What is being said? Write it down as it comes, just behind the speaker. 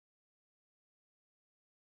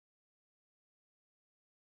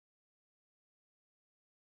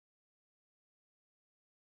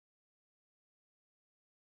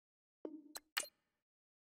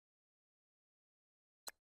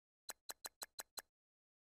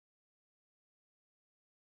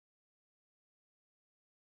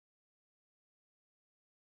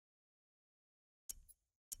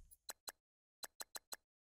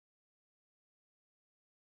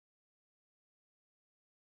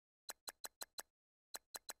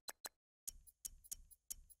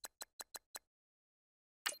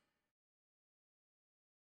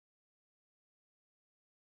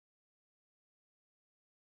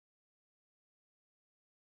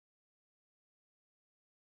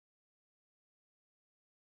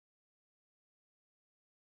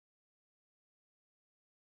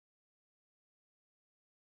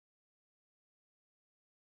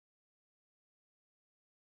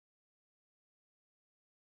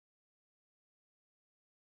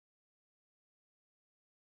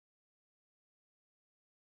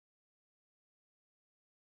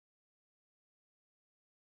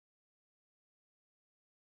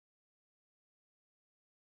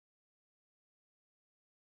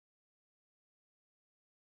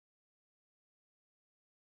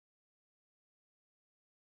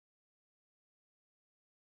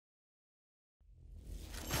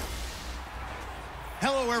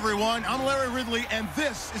Hello, everyone. I'm Larry Ridley, and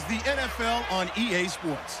this is the NFL on EA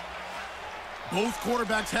Sports. Both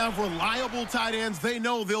quarterbacks have reliable tight ends they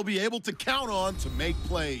know they'll be able to count on to make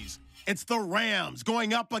plays. It's the Rams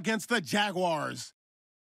going up against the Jaguars.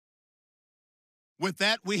 With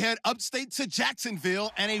that, we head upstate to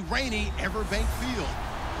Jacksonville and a rainy Everbank Field,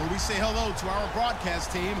 where we say hello to our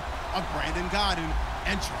broadcast team of Brandon Godden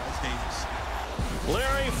and Charles Davis.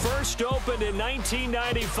 Larry, first opened in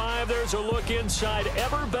 1995. There's a look inside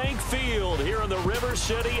Everbank Field here in the River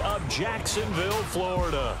City of Jacksonville,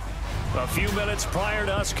 Florida. A few minutes prior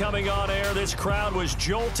to us coming on air, this crowd was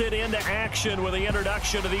jolted into action with the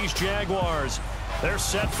introduction of these Jaguars. They're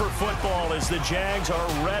set for football as the Jags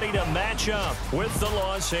are ready to match up with the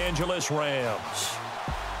Los Angeles Rams.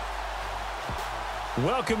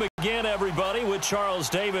 Welcome again, everybody, with Charles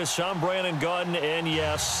Davis. I'm Brandon Godden, and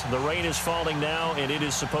yes, the rain is falling now, and it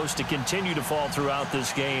is supposed to continue to fall throughout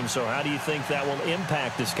this game. So how do you think that will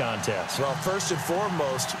impact this contest? Well, first and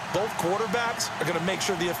foremost, both quarterbacks are going to make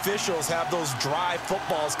sure the officials have those dry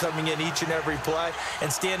footballs coming in each and every play and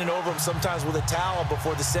standing over them sometimes with a towel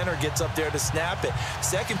before the center gets up there to snap it.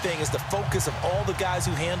 Second thing is the focus of all the guys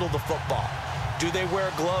who handle the football. Do they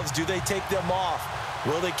wear gloves? Do they take them off?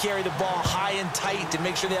 Will they carry the ball high and tight to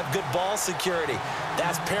make sure they have good ball security?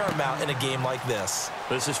 That's paramount in a game like this.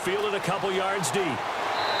 This is fielded a couple yards deep.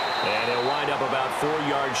 And he'll wind up about 4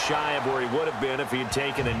 yards shy of where he would have been if he had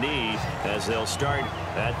taken a knee, as they'll start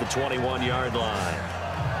at the 21-yard line.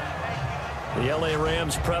 The LA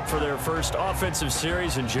Rams prep for their first offensive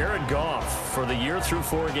series, and Jared Goff, for the year through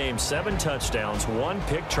 4 games, 7 touchdowns, 1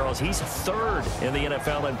 pick. Charles, he's third in the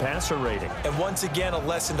NFL in passer rating. And once again, a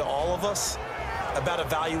lesson to all of us about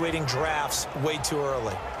evaluating drafts way too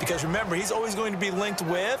early. Because remember, he's always going to be linked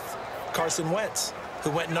with Carson Wentz, who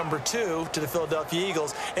went number 2 to the Philadelphia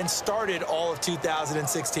Eagles and started all of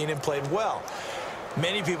 2016 and played well.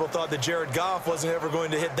 Many people thought that Jared Goff wasn't ever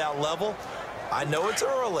going to hit that level. I know it's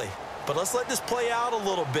early, but let's let this play out a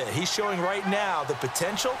little bit. He's showing right now the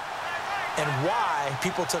potential and why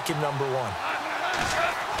people took him number 1.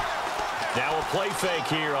 Now a play fake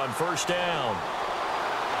here on first down.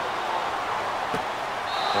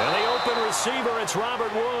 And the open receiver, it's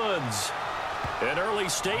Robert Woods. An early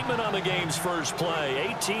statement on the game's first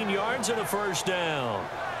play. 18 yards and a first down.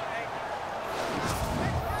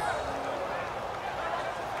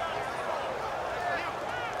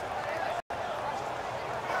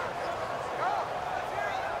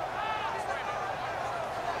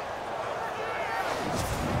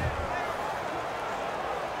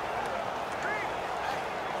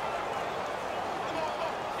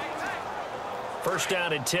 First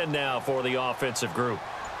down and 10 now for the offensive group.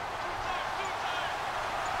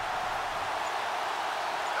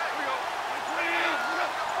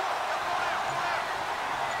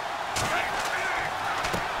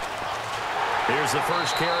 Here's the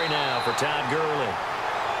first carry now for Todd Gurley.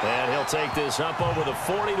 And he'll take this up over the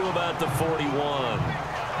 40 to about the 41.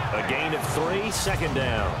 A gain of 3, second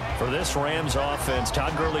down. For this Rams offense,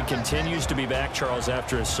 Todd Gurley continues to be back, Charles,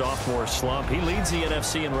 after his sophomore slump. He leads the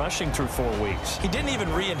NFC in rushing through 4 weeks. He didn't even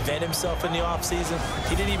reinvent himself in the offseason.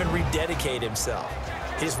 He didn't even rededicate himself.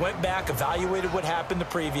 He just went back, evaluated what happened the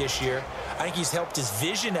previous year. I think he's helped his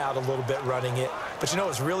vision out a little bit running it. But you know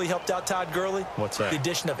what's really helped out Todd Gurley? What's that? The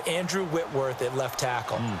addition of Andrew Whitworth at left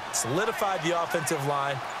tackle. Solidified the offensive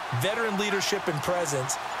line, veteran leadership and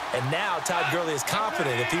presence. And now Todd Gurley is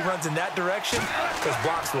confident if he runs in that direction, those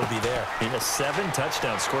blocks will be there. He has 7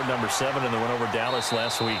 touchdowns, scored number 7 in the win over Dallas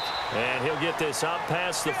last week. And he'll get this up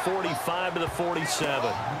past the 45 to the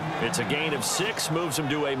 47. It's a gain of 6, moves him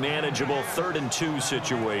to a manageable 3rd and 2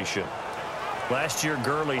 situation. Last year,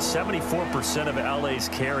 Gurley, 74% of LA's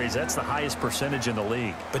carries. That's the highest percentage in the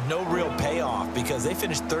league. But no real payoff because they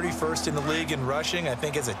finished 31st in the league in rushing. I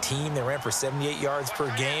think as a team, they ran for 78 yards per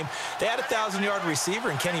game. They had a 1,000-yard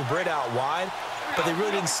receiver in Kenny Britt out wide, but they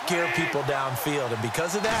really didn't scare people downfield. And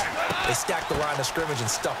because of that, they stacked the line of scrimmage and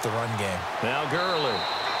stuffed the run game. Now Gurley.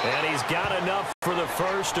 And he's got enough for the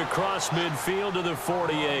first across midfield to the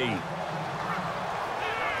 48.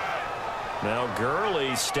 Now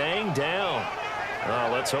Gurley staying down. Oh,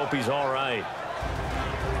 let's hope he's all right.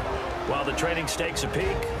 While the training stakes a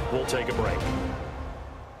peak, we'll take a break.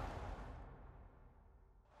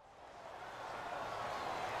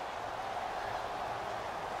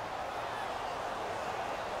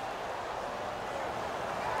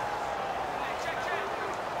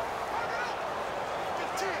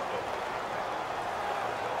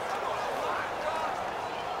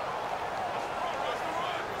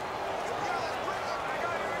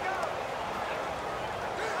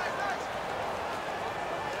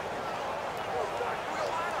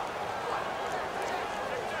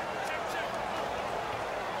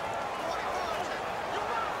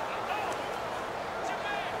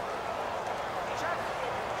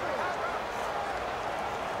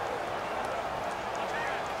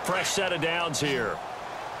 Fresh set of downs here.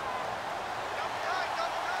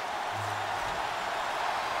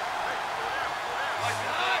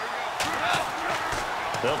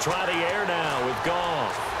 They'll try the air now with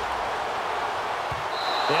Goff.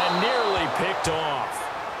 And nearly picked off.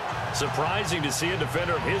 Surprising to see a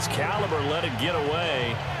defender of his caliber let it get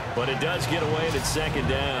away, but it does get away and it's second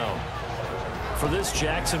down. For this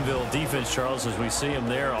Jacksonville defense, Charles, as we see him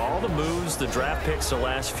there, all the moves, the draft picks the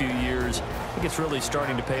last few years, I think it's really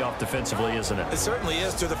starting to pay off defensively, isn't it? It certainly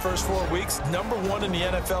is. Through the first 4 weeks, #1 in the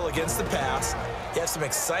NFL against the pass. You have some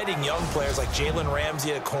exciting young players like Jalen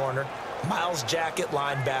Ramsey at corner, Myles Jack at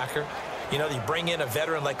linebacker. You know, you bring in a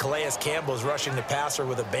veteran like Calais Campbell who's rushing the passer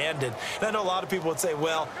with abandon. And I know a lot of people would say,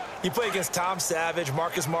 well, you play against Tom Savage,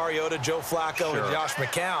 Marcus Mariota, Joe Flacco, and Josh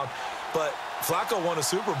McCown. But Flacco won a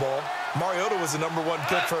Super Bowl. Mariota was the #1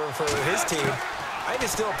 pick for his team. I think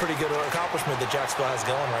it's still a pretty good accomplishment that Jacksonville has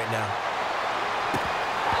going right now.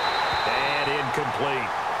 And incomplete.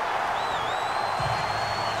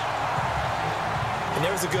 And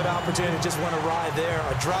there was a good opportunity to just went awry there.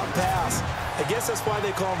 A drop pass. I guess that's why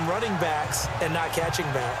they call them running backs and not catching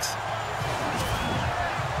backs.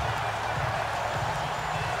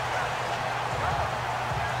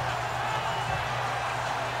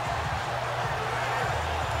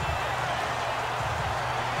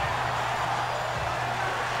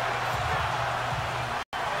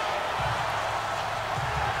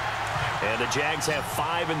 And the Jags have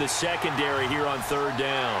 5 in the secondary here on third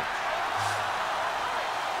down.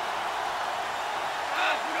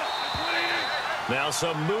 Now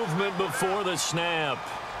some movement before the snap.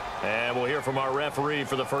 And we'll hear from our referee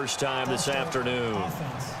for the first time this afternoon.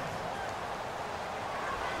 Offense.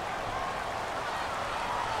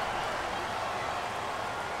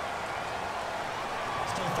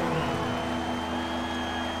 Still third down.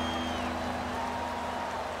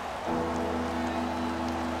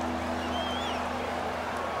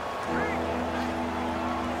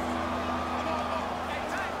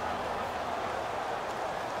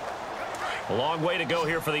 A long way to go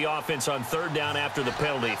here for the offense on third down after the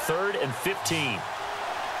penalty. 3rd and 15.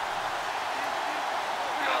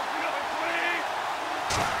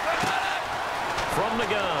 From the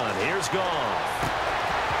gun, here's Goff.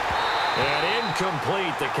 And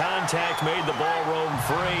incomplete. The contact made the ball roam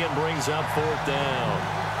free and brings up 4th down.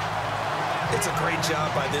 It's a great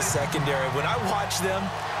job by this secondary. When I watch them,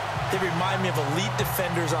 they remind me of elite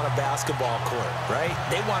defenders on a basketball court, right?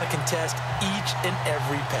 They want to contest each and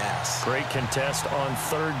every pass. Great contest on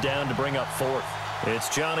third down to bring up 4th. It's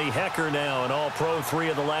Johnny Hecker now, an all-pro 3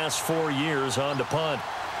 of the last 4 years on to punt.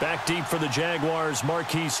 Back deep for the Jaguars,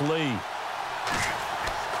 Marquise Lee.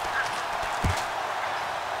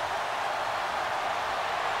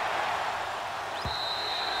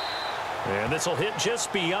 And this will hit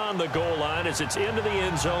just beyond the goal line as it's into the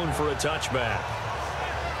end zone for a touchback.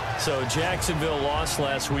 So Jacksonville lost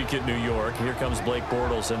last week at New York. Here comes Blake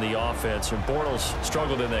Bortles in the offense. And Bortles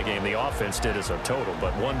struggled in that game. The offense did as a total,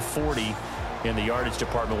 but 140 in the yardage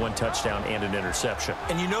department, 1 touchdown and an interception.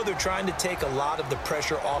 And you know they're trying to take a lot of the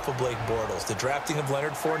pressure off of Blake Bortles. The drafting of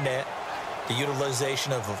Leonard Fournette, the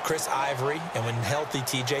utilization of Chris Ivory, and when healthy,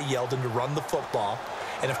 T.J. Yeldon to run the football.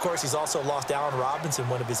 And, of course, he's also lost Allen Robinson,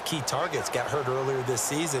 one of his key targets, got hurt earlier this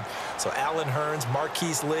season. So Allen Hurns,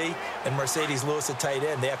 Marquise Lee, and Mercedes Lewis at tight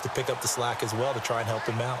end, they have to pick up the slack as well to try and help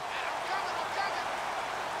him out.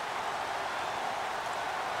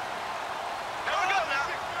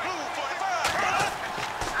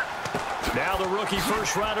 Now the rookie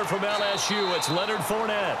first rounder from LSU, it's Leonard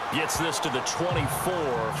Fournette. Gets this to the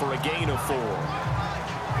 24 for a gain of 4.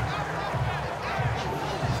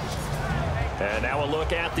 And now a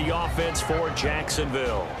look at the offense for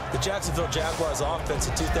Jacksonville. The Jacksonville Jaguars offense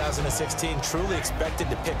in 2016 truly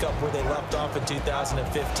expected to pick up where they left off in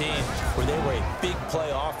 2015, where they were a big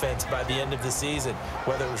play offense by the end of the season,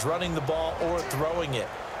 whether it was running the ball or throwing it.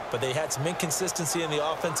 But they had some inconsistency in the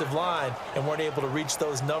offensive line and weren't able to reach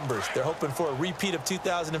those numbers. They're hoping for a repeat of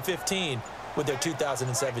 2015 with their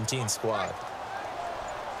 2017 squad.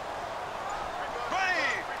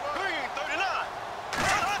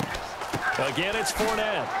 Again, it's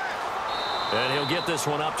Fournette. And he'll get this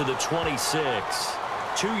one up to the 26.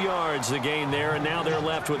 2 yards the gain there, and now they're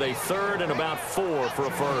left with a 3rd and about 4 for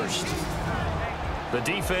a first. The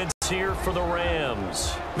defense here for the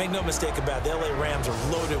Rams. Make no mistake about it, the LA Rams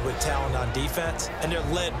are loaded with talent on defense, and they're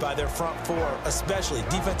led by their front 4, especially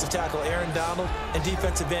defensive tackle Aaron Donald and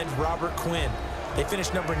defensive end Robert Quinn. They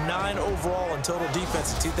finished number 9 overall in total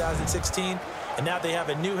defense in 2016, and now they have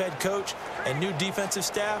a new head coach and new defensive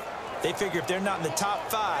staff. They figure if they're not in the top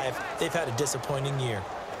 5, they've had a disappointing year.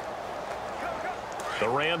 The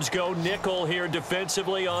Rams go nickel here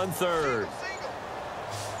defensively on third.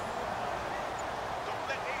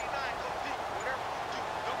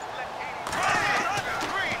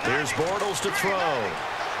 Here's Bortles to throw.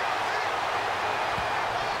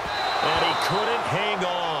 And he couldn't hang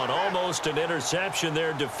on. Almost an interception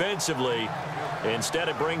there defensively. Instead,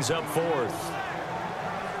 it brings up fourth.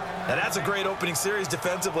 And that's a great opening series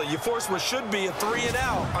defensively. You force what should be a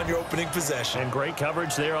 3-and-out on your opening possession. And great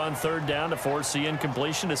coverage there on third down to force the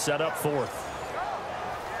incompletion to set up fourth.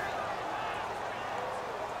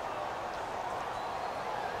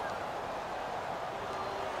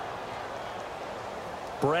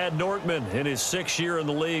 Brad Nortman in his 6th year in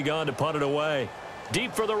the league on to punt it away.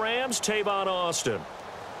 Deep for the Rams, Tavon Austin.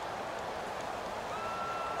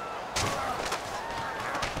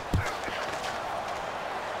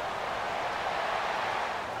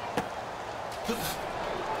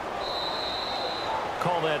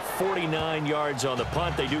 Call that 49 yards on the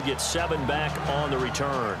punt. They do get 7 back on the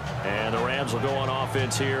return. And the Rams will go on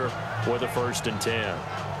offense here with a 1st and 10.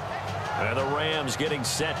 And the Rams getting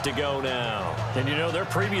set to go now. And, you know, their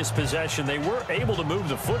previous possession, they were able to move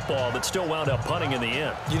the football, but still wound up punting in the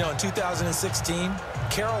end. You know, in 2016,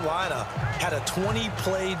 Carolina had a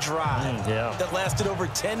 20-play drive that lasted over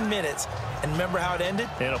 10 minutes. And remember how it ended?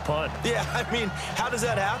 In a punt. Yeah, I mean, how does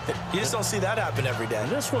that happen? You just don't see that happen every day.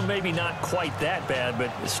 And this one maybe not quite that bad,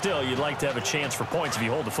 but still, you'd like to have a chance for points if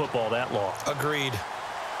you hold the football that long. Agreed.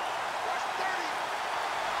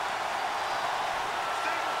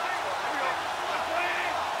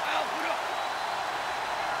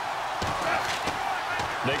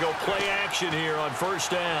 They go play action here on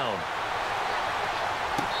 1st down.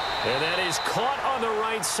 And that is caught on the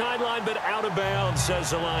right sideline, but out of bounds,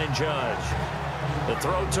 says the line judge. The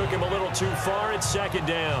throw took him a little too far. It's 2nd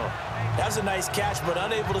down. That was a nice catch, but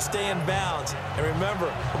unable to stay in bounds. And remember,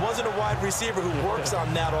 it wasn't a wide receiver who works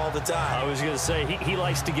on that all the time. I was going to say, he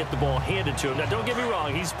likes to get the ball handed to him. Now, don't get me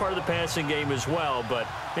wrong, he's part of the passing game as well, but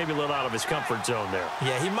maybe a little out of his comfort zone there.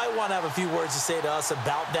 Yeah, he might want to have a few words to say to us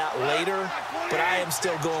about that later, but I am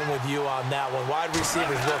still going with you on that one. Wide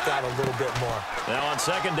receivers work out a little bit more. Now on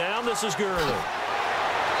 2nd down, this is Gurley.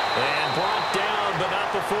 And brought down, but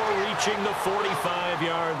not before reaching the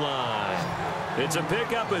 45-yard line. It's a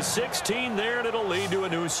pickup of 16 there, and it'll lead to a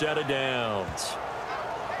new set of downs.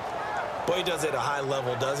 Boy, he does it at a high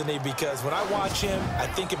level, doesn't he? Because when I watch him, I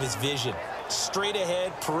think of his vision. Straight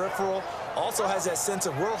ahead, peripheral. Also has that sense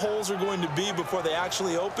of where holes are going to be before they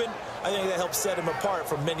actually open. I think that helps set him apart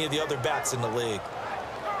from many of the other backs in the league.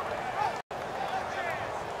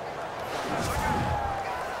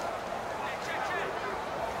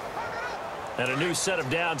 And a new set of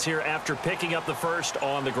downs here after picking up the first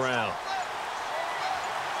on the ground.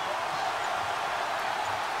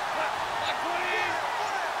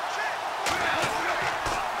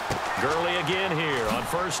 Gurley again here on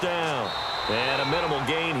 1st down. And a minimal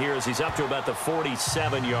gain here as he's up to about the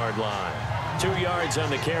 47-yard line. 2 yards on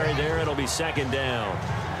the carry there. It'll be 2nd down.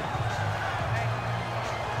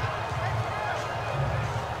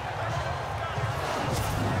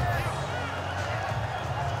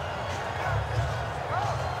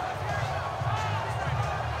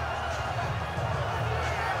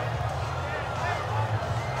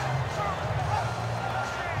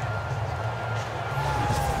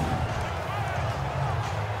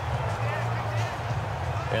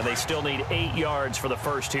 And they still need 8 yards for the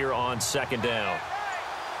first here on 2nd down.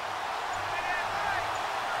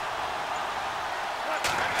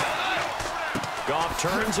 Goff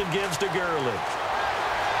turns and gives to Gurley.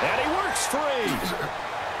 And he works free.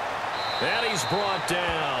 And he's brought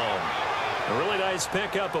down. A really nice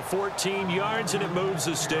pickup of 14 yards, and it moves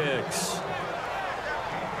the sticks.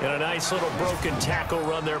 And a nice little broken tackle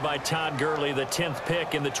run there by Todd Gurley, the 10th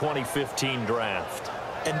pick in the 2015 draft.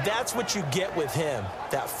 And that's what you get with him,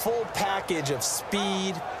 that full package of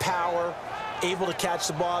speed, power, able to catch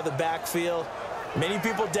the ball out of the backfield. Many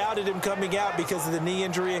people doubted him coming out because of the knee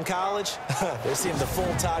injury in college. They're seeing the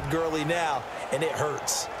full Todd Gurley now, and it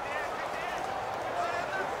hurts.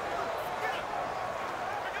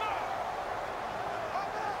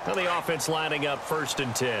 Now the offense lining up 1st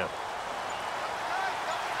and 10.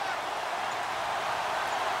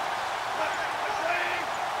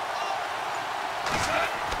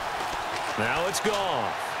 Now it's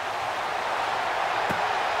Goff.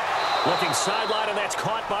 Looking sideline, and that's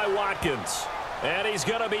caught by Watkins. And he's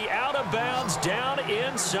going to be out of bounds down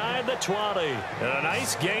inside the 20. And a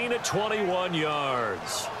nice gain of 21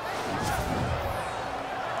 yards.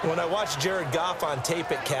 When I watched Jared Goff on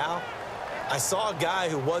tape at Cal, I saw a guy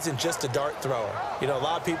who wasn't just a dart thrower. You know, a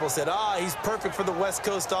lot of people said, he's perfect for the West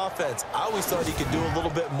Coast offense. I always thought he could do a little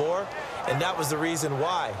bit more. and that was the reason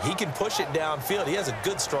why. He can push it downfield. He has a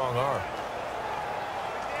good, strong arm.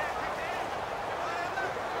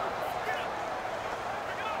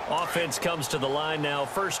 Offense comes to the line now,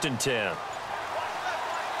 1st and 10.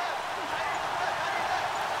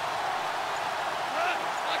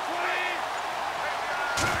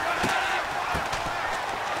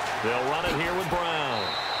 They'll run it here with Brown.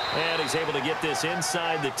 And he's able to get this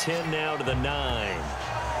inside the 10 now to the 9.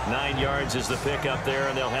 9 yards is the pickup there,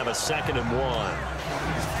 and they'll have a 2nd and 1.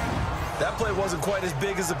 That play wasn't quite as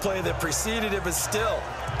big as the play that preceded it, but still,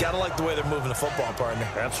 got to like the way they're moving the football, partner.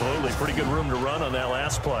 Absolutely. Pretty good room to run on that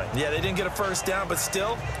last play. Yeah, they didn't get a first down, but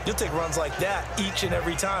still, you'll take runs like that each and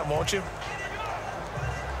every time, won't you?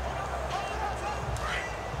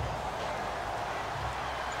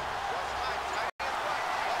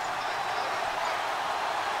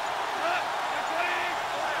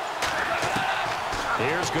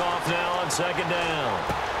 Here's Goff now on 2nd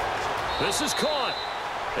down. This is caught.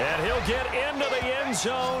 And he'll get into the end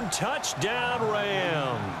zone. Touchdown,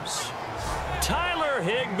 Rams. Tyler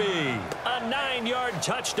Higbee, a 9-yard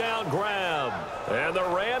touchdown grab. And the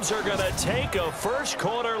Rams are going to take a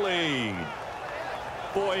first-quarter lead.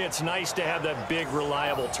 Boy, it's nice to have that big,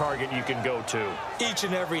 reliable target you can go to. Each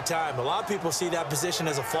and every time. A lot of people see that position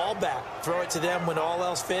as a fallback. Throw it to them when all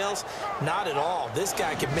else fails. Not at all. This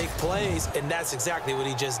guy can make plays, and that's exactly what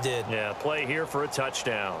he just did. Yeah, play here for a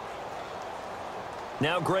touchdown.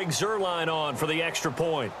 Now Greg Zuerlein on for the extra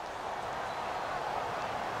point.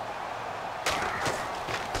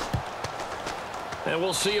 And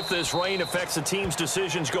we'll see if this rain affects the team's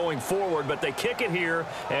decisions going forward, but they kick it here,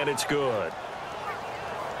 and it's good.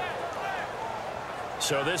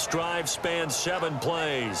 So this drive spans 7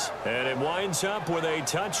 plays, and it winds up with a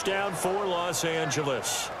touchdown for Los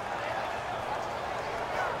Angeles.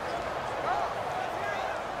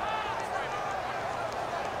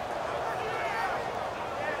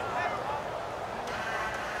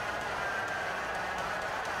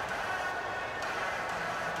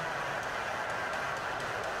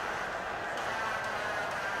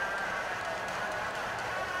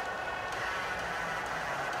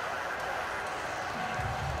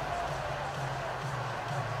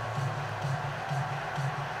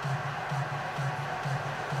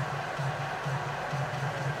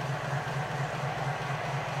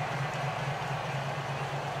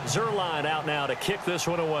 Zuerlein out now to kick this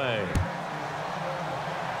one away.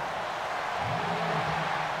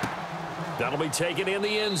 That'll be taken in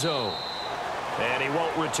the end zone. And he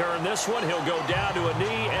won't return this one. He'll go down to a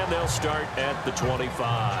knee, and they'll start at the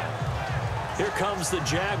 25. Here comes the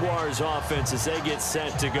Jaguars offense as they get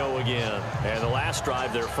set to go again. And the last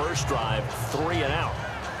drive, their first drive, 3 and out.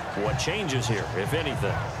 What changes here, if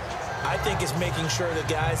anything? I think it's making sure the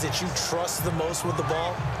guys that you trust the most with the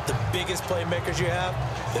ball, the biggest playmakers you have,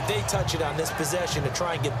 that they touch it on this possession to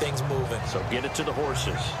try and get things moving. So get it to the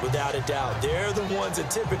horses. Without a doubt. They're the ones that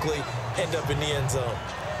typically end up in the end zone.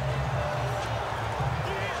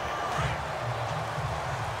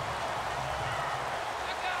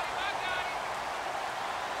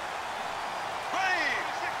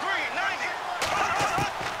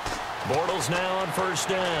 Bortles now on 1st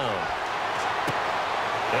down.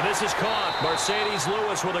 And this is caught. Mercedes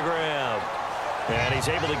Lewis with a grab. And he's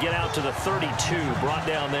able to get out to the 32, brought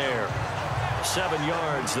down there. 7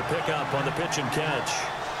 yards, the pickup on the pitch and catch.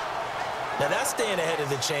 Now that's staying ahead of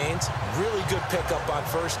the chains. Really good pickup on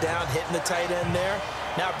 1st down, hitting the tight end there.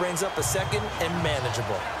 Now it brings up a 2nd and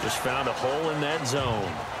manageable. Just found a hole in that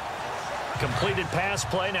zone. Completed pass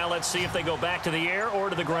play. Now let's see if they go back to the air or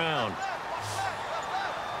to the ground.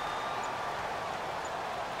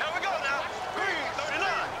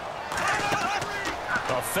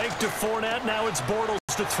 A fake to Fournette. Now it's Bortles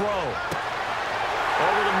to throw.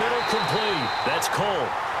 Over the middle, complete. That's Cole.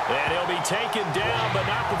 And he'll be taken down, but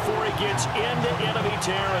not before he gets into enemy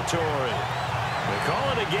territory. They call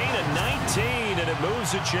it a gain of 19, and it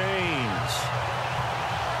moves the chains.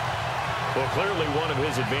 Well, clearly one of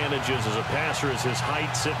his advantages as a passer is his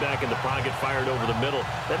height, sit back in the pocket, fired over the middle.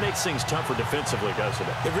 That makes things tougher defensively, doesn't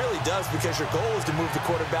it? It really does, because your goal is to move the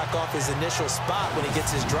quarterback off his initial spot when he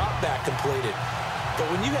gets his drop back completed. But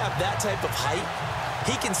when you have that type of height,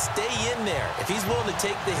 he can stay in there if he's willing to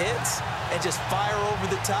take the hits and just fire over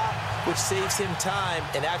the top, which saves him time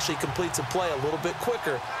and actually completes a play a little bit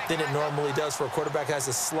quicker than it normally does for a quarterback who has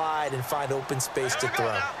to slide and find open space to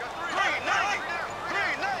throw.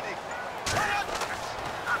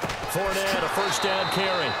 Fournette, a 1st down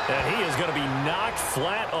carry, and he is going to be knocked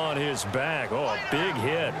flat on his back. Oh, a big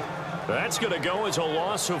hit. That's going to go as a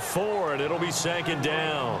loss of 4, and it'll be 2nd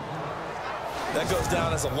down. That goes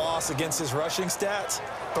down as a loss against his rushing stats.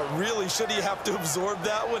 But really, should he have to absorb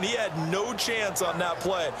that one? He had no chance on that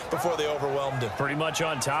play before they overwhelmed him. Pretty much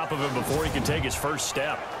on top of him before he could take his first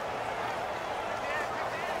step.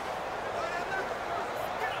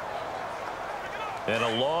 And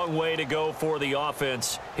a long way to go for the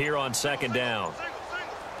offense here on second down.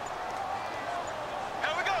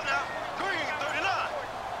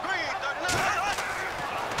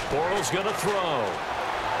 Bortles going to throw.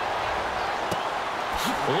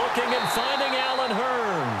 Looking and finding Allen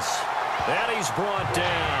Hurns. And he's brought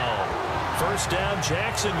down. First down,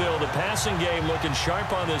 Jacksonville. The passing game looking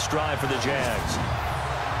sharp on this drive for the Jags.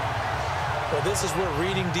 Well, this is where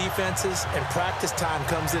reading defenses and practice time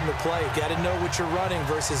comes into play. Got to know what you're running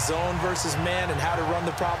versus zone versus man and how to run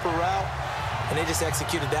the proper route. And they just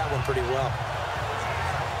executed that one pretty well.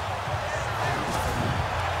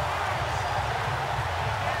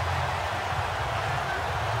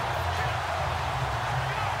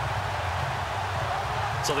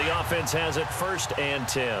 So the offense has it 1st and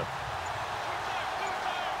 10.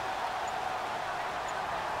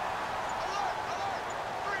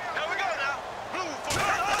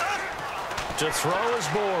 To throw is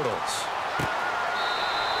Bortles.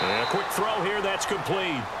 And a quick throw here, that's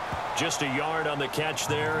complete. Just a yard on the catch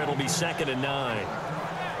there. It'll be 2nd and 9.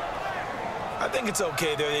 I think it's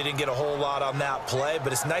okay there. They didn't get a whole lot on that play,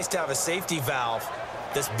 but it's nice to have a safety valve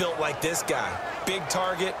that's built like this guy. Big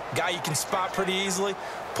target, guy you can spot pretty easily.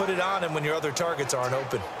 Put it on him when your other targets aren't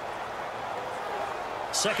open.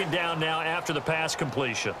 2nd down now after the pass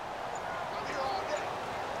completion.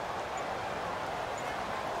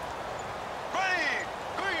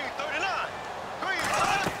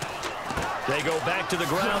 They go back to the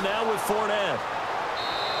ground now with Fournette.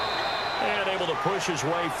 And able to push his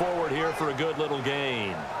way forward here for a good little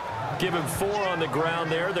gain. Give him 4 on the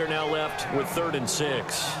ground there. They're now left with 3rd and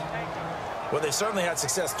 6. Well, they certainly had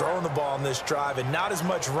success throwing the ball on this drive and not as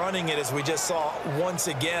much running it as we just saw once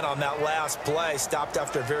again on that last play. Stopped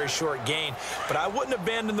after a very short gain. But I wouldn't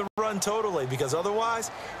abandon the run totally because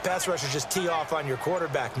otherwise, pass rushers just tee off on your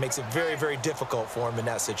quarterback. Makes it very, very difficult for him in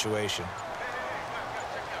that situation.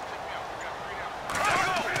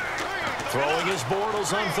 Throwing his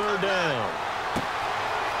Bortles on 3rd down.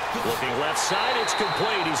 Looking left side, it's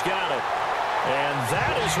complete. He's got it. And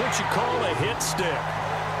that is what you call a hit stick.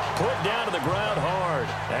 Put down to the ground hard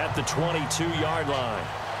at the 22-yard line.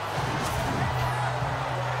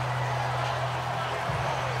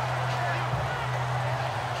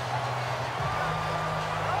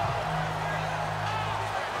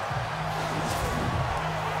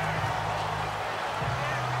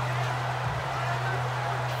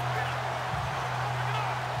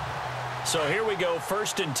 So here we go,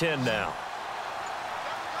 1st and 10 now.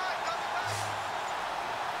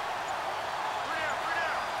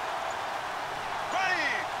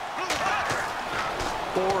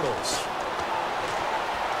 Bortles.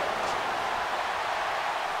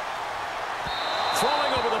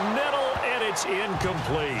 Throwing over the middle, and it's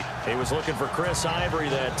incomplete. He was looking for Chris Ivory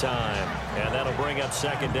that time, and that'll bring up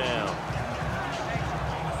 2nd down.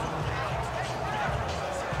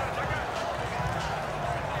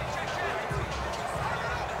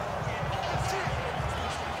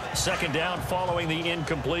 Second down following the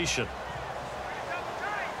incompletion.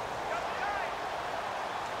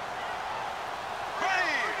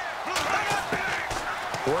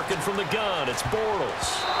 Working from the gun, it's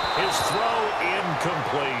Bortles. His throw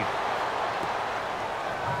incomplete.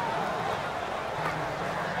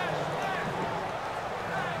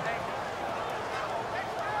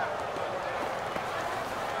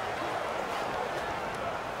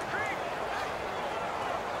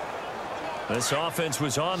 This offense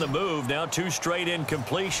was on the move. Now 2 straight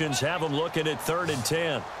incompletions have them looking at 3rd and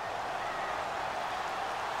 10.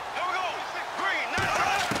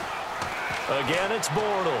 Again, it's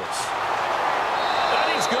Bortles.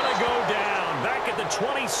 And he's going to go down. Back at the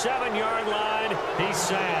 27-yard line, he's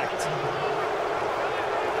sacked.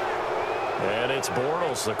 And it's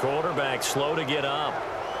Bortles, the quarterback, slow to get up.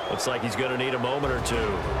 Looks like he's going to need a moment or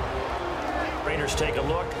two. Raiders take a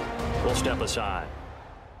look. We'll step aside.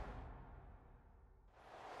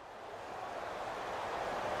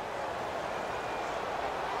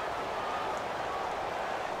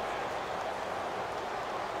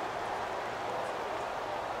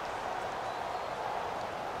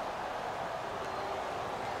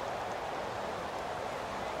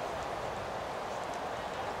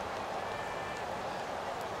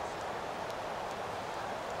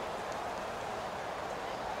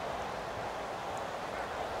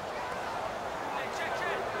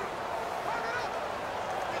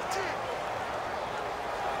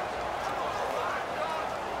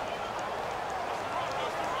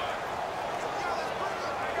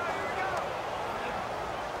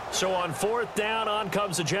 So on 4th down, on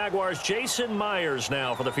comes the Jaguars' Jason Myers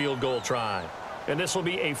now for the field goal try. And this will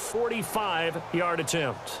be a 45-yard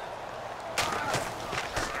attempt.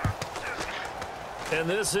 And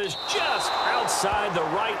this is just outside the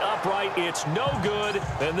right upright. It's no good,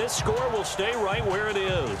 and this score will stay right where it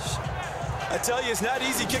is. I tell you, it's not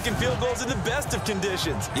easy kicking field goals in the best of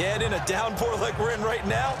conditions. You add in a downpour like we're in right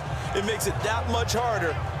now, it makes it that much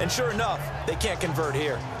harder. And sure enough, they can't convert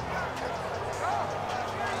here.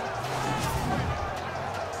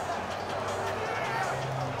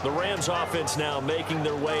 The Rams offense now making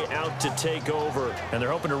their way out to take over. And they're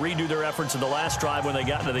hoping to redo their efforts in the last drive when they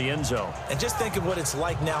got into the end zone. And just think of what it's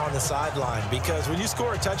like now on the sideline. Because when you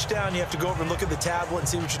score a touchdown, you have to go over and look at the tablet and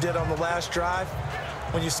see what you did on the last drive.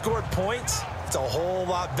 When you scored points, it's a whole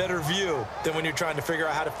lot better view than when you're trying to figure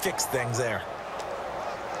out how to fix things there.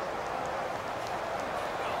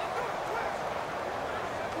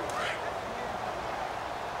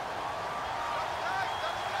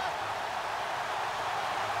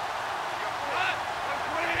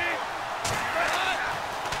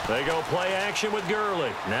 They go play action with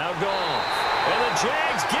Gurley. Now Goff. And the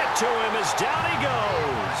Jags get to him as down he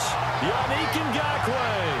goes. Yannick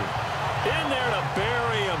Ngakoue in there to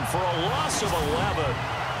bury him for a loss of 11.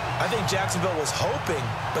 I think Jacksonville was hoping,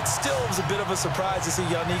 but still it was a bit of a surprise to see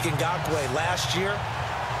Yannick Ngakoue last year.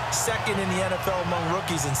 Second in the NFL among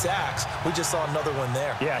rookies in sacks. We just saw another one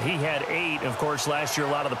there. Yeah, he had 8. Of course, last year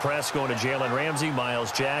a lot of the press going to Jalen Ramsey,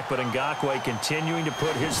 Myles Jack, but Ngakoue continuing to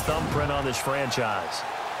put his thumbprint on this franchise.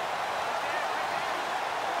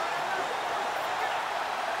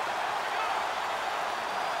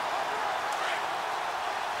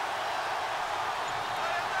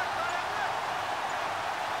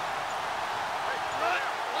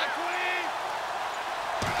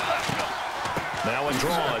 Now a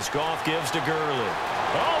draw as Goff gives to Gurley.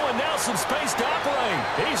 Oh, and Nelson space to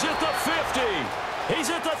operate. He's at the 50. He's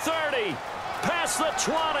at the 30. Past the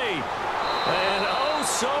 20. And oh,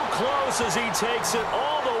 so close as he takes it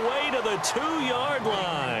all the way to the 2-yard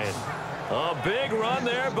line. A big run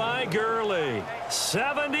there by Gurley.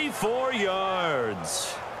 74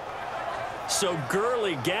 yards. So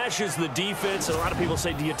Gurley gashes the defense. And a lot of people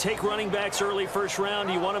say, do you take running backs early first round?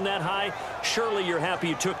 Do you want them that high? Surely you're happy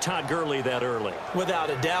you took Todd Gurley that early. Without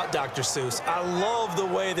a doubt, Dr. Seuss. I love the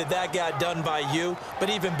way that got done by you. But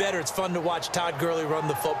even better, it's fun to watch Todd Gurley run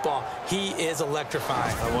the football. He is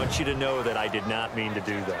electrifying. I want you to know that I did not mean to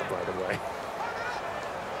do that, by the way.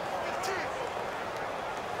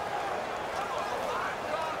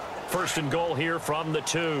 First and goal here from the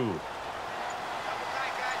 2.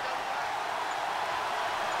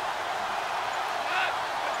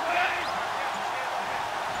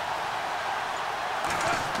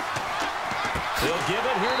 He'll give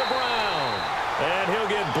it here to Brown. And he'll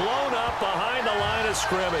get blown up behind the line of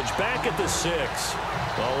scrimmage. Back at the 6.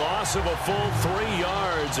 A loss of a full 3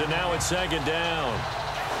 yards, and now it's 2nd down.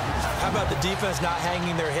 How about the defense not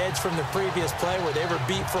hanging their heads from the previous play where they were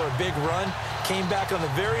beat for a big run, came back on the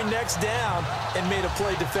very next down, and made a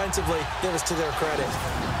play defensively that was to their credit.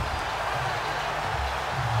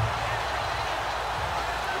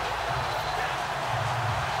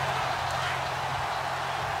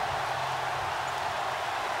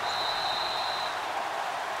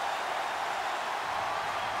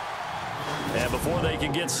 And before they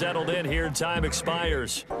can get settled in here, time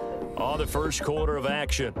expires on the first quarter of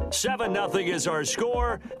action. 7-0 is our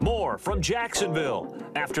score. More from Jacksonville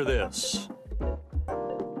after this.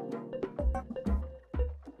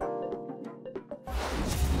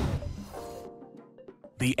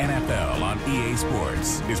 The NFL on EA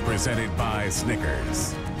Sports is presented by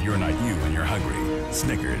Snickers. You're not you when you're hungry.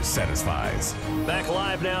 Snickers satisfies. Back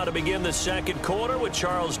live now to begin the second quarter with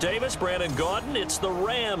Charles Davis, Brandon Gaudin. It's the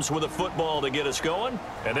Rams with a football to get us going,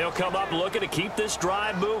 and they'll come up looking to keep this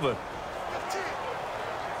drive moving.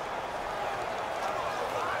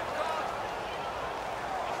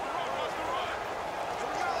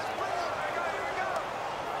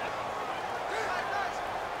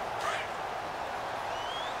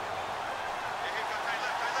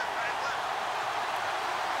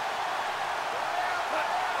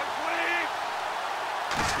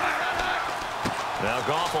 Now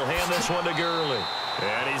Goff will hand this one to Gurley.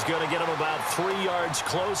 And he's going to get him about 3 yards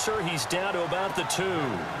closer. He's down to about the 2.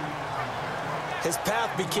 His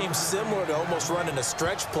path became similar to almost running a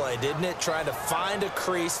stretch play, didn't it? Trying to find a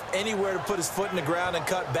crease, anywhere to put his foot in the ground and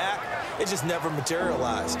cut back. It just never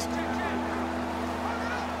materialized.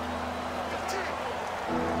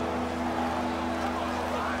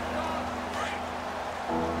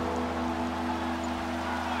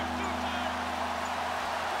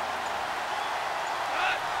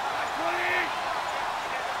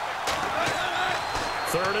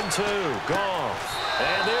 3rd and 2. Goff.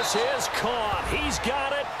 And this is caught. He's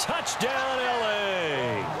got it. Touchdown,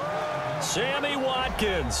 L.A. Sammy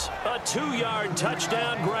Watkins, a 2-yard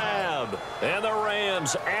touchdown grab. And the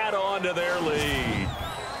Rams add on to their lead.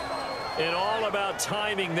 And all about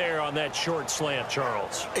timing there on that short slant,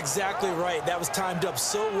 Charles. Exactly right. That was timed up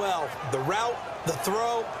so well. The route, the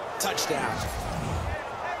throw, touchdown.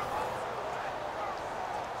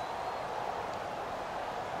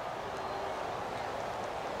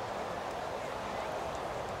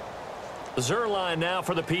 Zerline now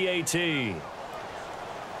for the PAT.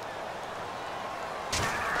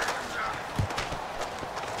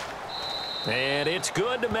 And it's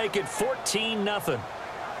good to make it 14-0.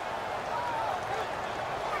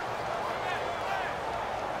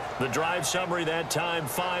 The drive summary that time,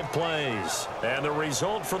 5 plays. And the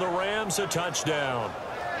result for the Rams, a touchdown.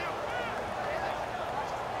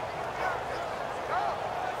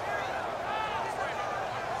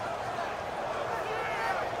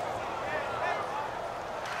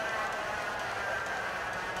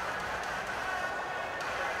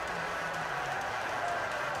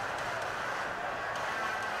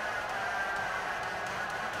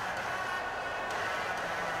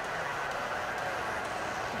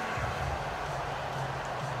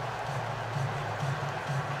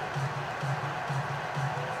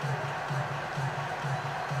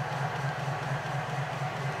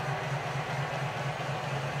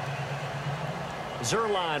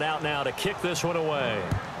 Zerline out now to kick this one away.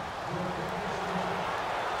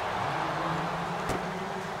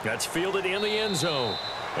 That's fielded in the end zone.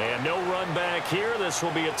 And no run back here. This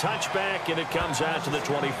will be a touchback, and it comes out to the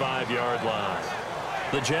 25-yard line.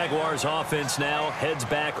 The Jaguars offense now heads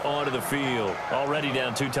back onto the field. Already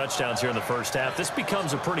down 2 touchdowns here in the first half. This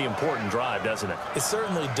becomes a pretty important drive, doesn't it? It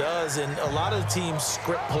certainly does, and a lot of teams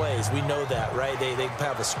script plays. We know that, right? They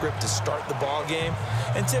have a script to start the ball game,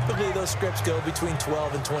 and typically those scripts go between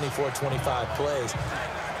 12 and 24, 25 plays.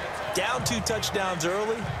 Down 2 touchdowns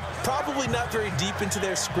early, probably not very deep into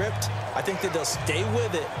their script. I think that they'll stay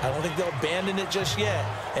with it. I don't think they'll abandon it just yet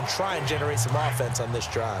and try and generate some offense on this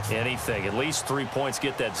drive. Anything. At least 3 points,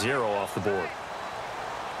 get that 0 off the board.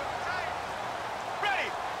 Ready,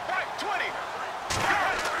 20.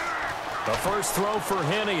 The first throw for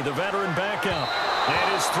Henney, the veteran backup.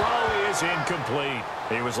 And his throw is incomplete.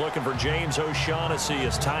 He was looking for James O'Shaughnessy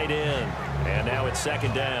as tight end. And now it's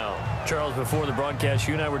 2nd down. Charles, before the broadcast,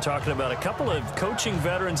 you and I were talking about a couple of coaching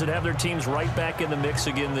veterans that have their teams right back in the mix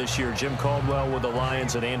again this year. Jim Caldwell with the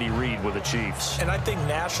Lions and Andy Reid with the Chiefs. And I think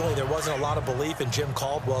nationally there wasn't a lot of belief in Jim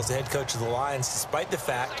Caldwell as the head coach of the Lions, despite the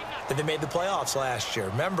fact that they made the playoffs last year.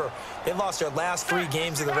 Remember, they lost their last 3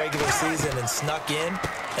 games of the regular season and snuck in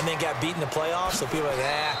and then got beat in the playoffs. So people are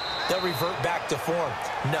like, they'll revert back to form.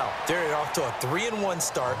 No, they're off to a 3-1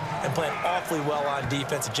 start and playing awfully well on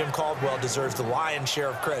defense. And Jim Caldwell deserves the lion's share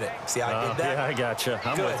of credit. See how I did that? Yeah, I gotcha.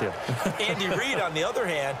 I'm Good. with you. Andy Reid, on the other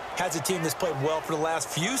hand, has a team that's played well for the last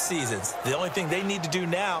few seasons. The only thing they need to do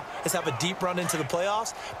now is have a deep run into the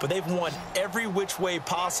playoffs, but they've won every which way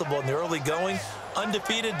possible in the early going.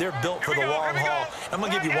 Undefeated, they're built for the long haul. I'm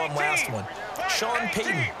going to give you one last one. Sean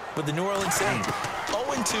Payton with the New Orleans Saints.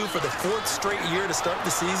 0-2 for the 4th straight year to start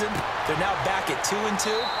the season. They're now back at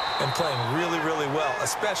 2-2 and playing really, really well,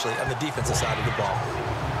 especially on the defensive side of the ball.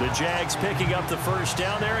 The Jags picking up the first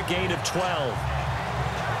down there, a gain of 12.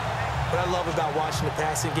 What I love about watching the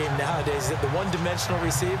passing game nowadays is that the one-dimensional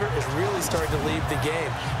receiver is really starting to leave the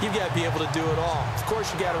game. You've got to be able to do it all. Of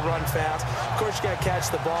course, you got to run fast. Of course, you got to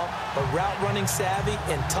catch the ball. But route running savvy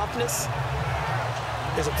and toughness,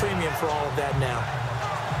 there's a premium for all of that now.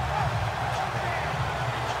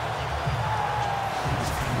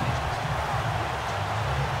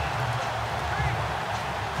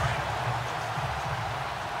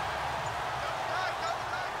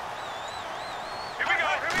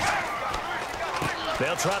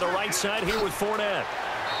 They'll try the right side here with Fournette.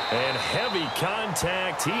 And heavy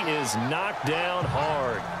contact. He is knocked down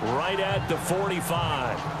hard. Right at the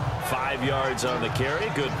 45. 5 yards on the carry.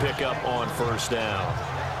 Good pickup on first down.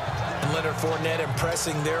 And Leonard Fournette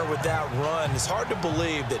impressing there with that run. It's hard to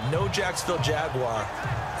believe that no Jacksonville Jaguar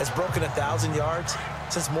has broken 1,000 yards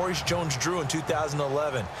since Maurice Jones-Drew in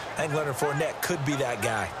 2011. I think Leonard Fournette could be that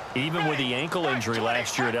guy. Even with the ankle injury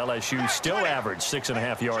last year at LSU, still averaged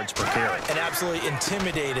 6.5 yards per carry. And absolutely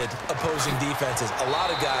intimidated opposing defenses. A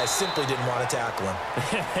lot of guys simply didn't want to tackle him.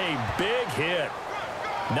 A big hit.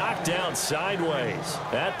 Knocked down sideways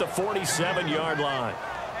at the 47-yard line.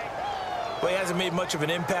 Well, he hasn't made much of an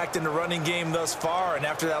impact in the running game thus far, and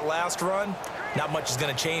after that last run, not much is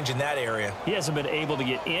going to change in that area. He hasn't been able to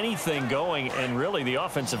get anything going, and really the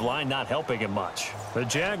offensive line not helping him much. The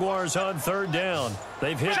Jaguars on third down.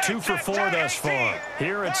 They've hit 2 for 4 thus far.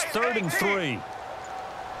 Here it's 3rd and 3.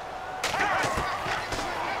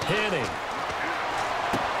 Hitting.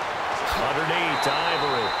 Underneath to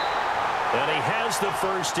Ivory. And he has the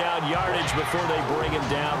first down yardage before they bring him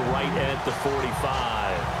down right at the 45.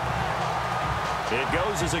 It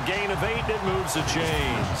goes as a gain of 8, and it moves the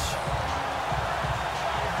chains.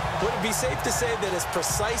 Would it be safe to say that as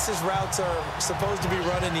precise as routes are supposed to be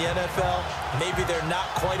run in the NFL, maybe they're not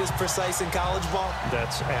quite as precise in college ball?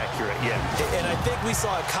 That's accurate, yeah. And I think we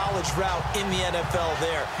saw a college route in the NFL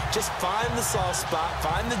there. Just find the soft spot,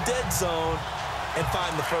 find the dead zone, and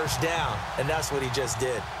find the first down. And that's what he just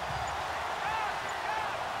did.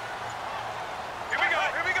 Here we go.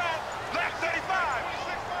 Black 35.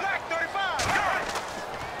 Black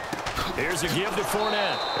 35. Here's a give to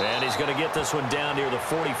Fournette. And he's going to get this one down near the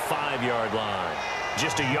 45-yard line.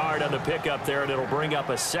 Just a yard on the pickup there, and it'll bring up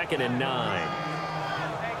a 2nd and 9.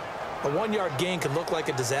 A 1-yard gain can look like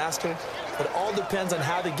a disaster, but it all depends on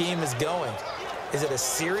how the game is going. Is it a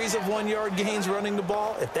series of 1-yard gains running the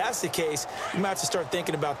ball? If that's the case, you might have to start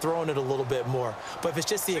thinking about throwing it a little bit more. But if it's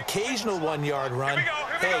just the occasional 1-yard run,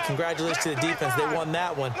 hey, congratulations to the defense. They won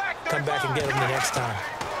that one. Come back and get them the next time.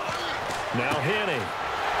 Now Henning.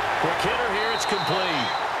 Quick hitter here. It's complete.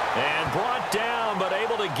 And brought down, but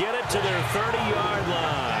able to get it to their 30-yard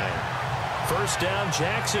line. First down,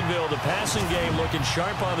 Jacksonville. The passing game looking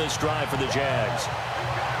sharp on this drive for the Jags.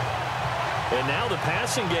 And now the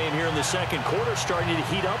passing game here in the second quarter starting to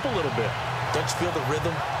heat up a little bit. Don't you feel the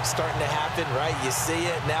rhythm starting to happen, right? You see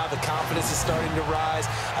it. Now the confidence is starting to rise.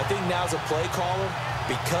 I think now as a play caller,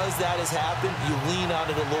 because that has happened, you lean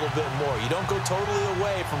on it a little bit more. You don't go totally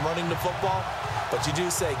away from running the football, but you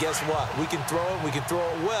do say, guess what? We can throw it. We can throw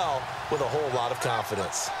it well with a whole lot of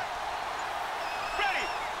confidence. Ready.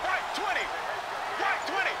 Right 20. Right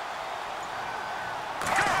 20.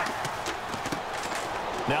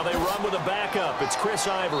 Now they run with a backup. It's Chris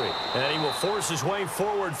Ivory. And he will force his way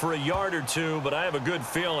forward for a yard or two, but I have a good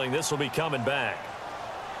feeling this will be coming back.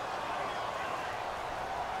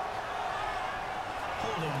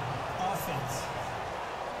 Holding offense.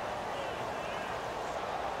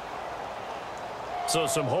 So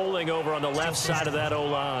some holding over on the left side of that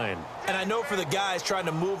O-line. And I know for the guys trying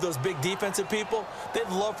to move those big defensive people, they'd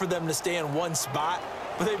love for them to stay in one spot,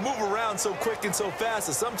 but they move around so quick and so fast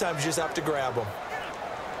that sometimes you just have to grab them.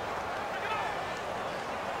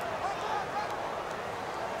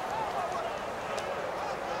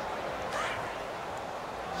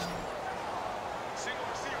 Single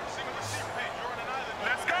receiver. Hey, you're on an island.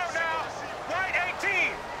 Let's go now. Right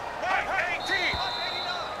 18. Right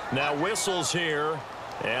 18. Now whistles here,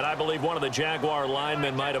 and I believe one of the Jaguar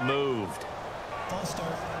linemen might have moved. False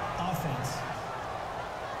start. Offense.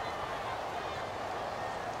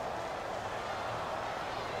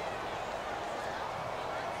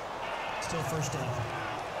 Still first down.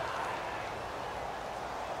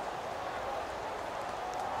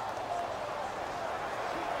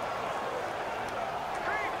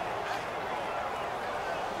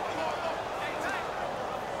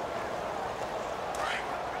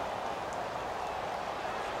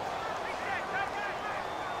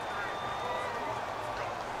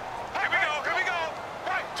 Here we go.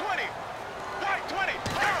 Right 20. Right 20.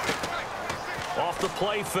 Off the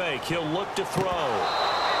play fake, he'll look to throw.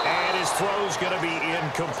 And his throw's going to be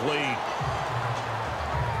incomplete.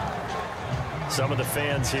 Some of the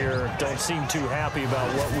fans here don't seem too happy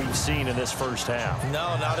about what we've seen in this first half.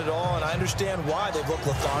 No, not at all, and I understand why. They look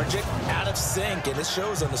lethargic, out of sync, and it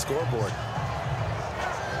shows on the scoreboard.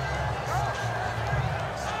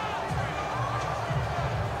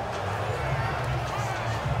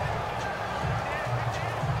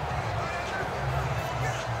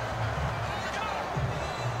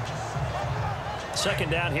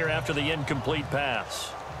 Second down here after the incomplete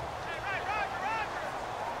pass.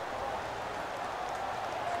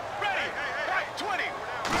 Ready. Right 20.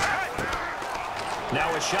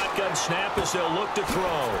 Now a shotgun snap as they'll look to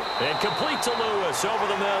throw. And complete to Lewis over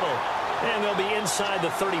the middle. And they'll be inside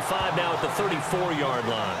the 35 now at the 34-yard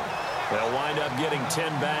line. They'll wind up getting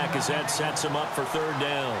 10 back as that sets them up for third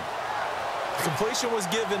down. Completion was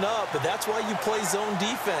given up, but that's why you play zone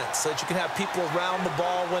defense, so that you can have people around the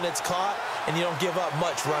ball when it's caught, and you don't give up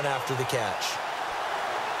much run after the catch.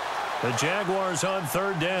 The Jaguars on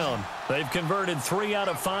third down. They've converted 3 out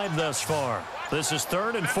of 5 thus far. This is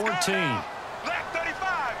 3rd and 14. Black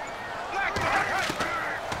 35. Black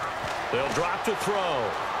 35. They'll drop to throw.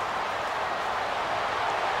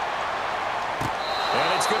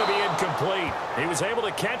 And it's going to be incomplete. He was able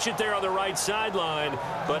to catch it there on the right sideline,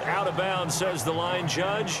 but out of bounds, says the line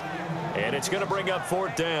judge. And it's going to bring up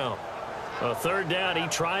 4th down. A 3rd down, he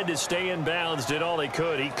tried to stay in bounds, did all he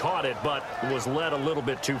could. He caught it, but was led a little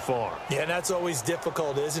bit too far. Yeah, and that's always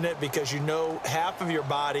difficult, isn't it? Because you know half of your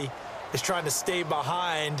body is trying to stay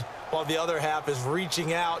behind while the other half is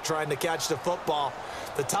reaching out, trying to catch the football.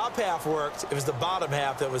 The top half worked. It was the bottom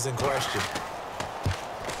half that was in question.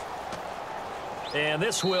 And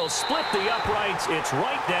this will split the uprights. It's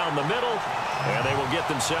right down the middle. And they will get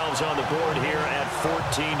themselves on the board here at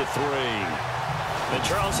 14-3. And,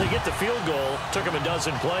 Charles, they get the field goal. Took them a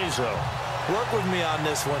dozen plays, though. Work with me on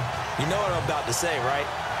this one. You know what I'm about to say, right?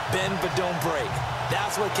 Bend but don't break.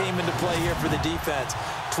 That's what came into play here for the defense.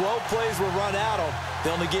 12 plays were run at them.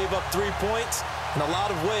 They only gave up 3 points. In a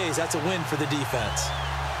lot of ways, that's a win for the defense.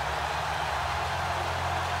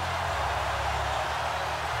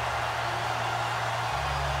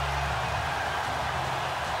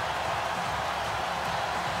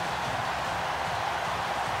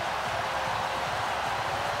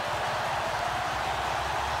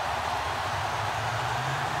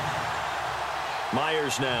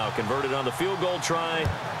 Myers now converted on the field goal try.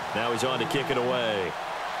 Now he's on to kick it away.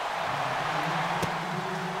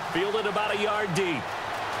 Fielded about a yard deep.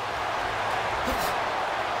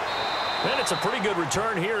 And it's a pretty good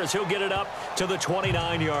return here as he'll get it up to the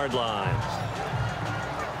 29-yard line.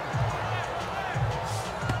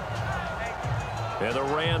 And the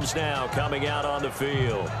Rams now coming out on the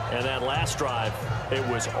field. And that last drive, it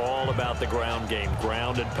was all about the ground game,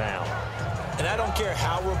 ground and pound. And I don't care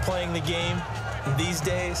how we're playing the game these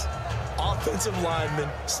days, offensive linemen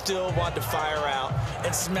still want to fire out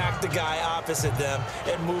and smack the guy opposite them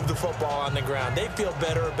and move the football on the ground. They feel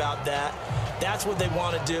better about that. That's what they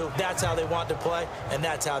want to do. That's how they want to play, and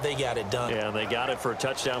that's how they got it done. Yeah, they got it for a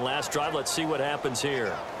touchdown last drive. Let's see what happens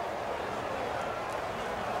here.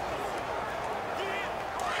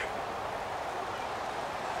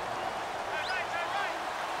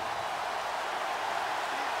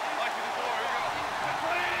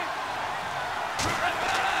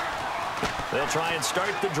 They'll try and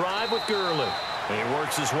start the drive with Gurley. And he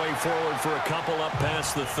works his way forward for a couple up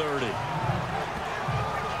past the 30.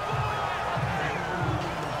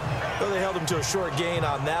 Well, they held him to a short gain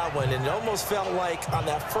on that one, and it almost felt like on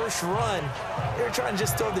that first run, they were trying to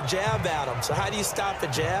just throw the jab at him. So how do you stop the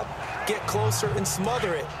jab? Get closer and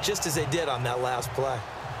smother it, just as they did on that last play.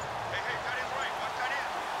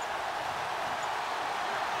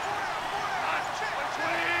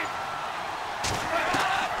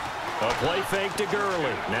 A play fake to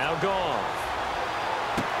Gurley. Now gone.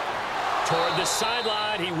 Toward the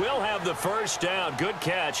sideline. He will have the first down. Good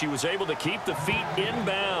catch. He was able to keep the feet in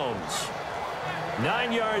bounds.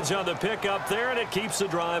 9 yards on the pickup there, and it keeps the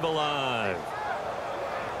drive alive.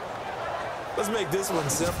 Let's make this one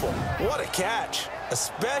simple. What a catch,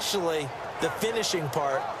 especially the finishing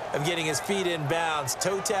part of getting his feet in bounds,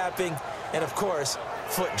 toe tapping, and, of course,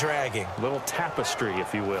 foot dragging. A little tapestry,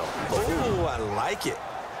 if you will. Oh, I like it.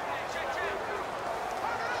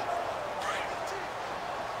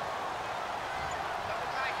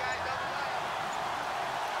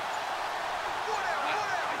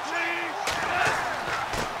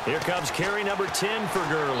 Here comes carry number 10 for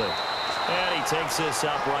Gurley. And he takes this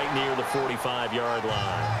up right near the 45-yard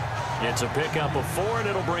line. It's a pickup of 4, and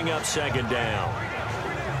it'll bring up 2nd down.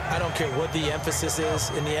 I don't care what the emphasis is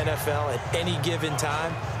in the NFL at any given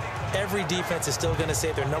time. Every defense is still going to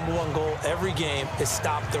say their #1 goal every game is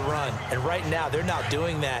stop the run. And right now, they're not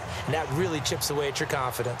doing that, and that really chips away at your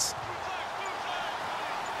confidence.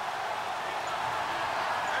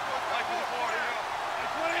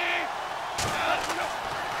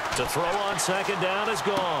 To throw on 2nd down is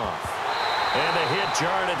gone. And the hit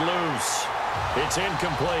jarred it loose. It's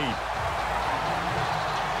incomplete.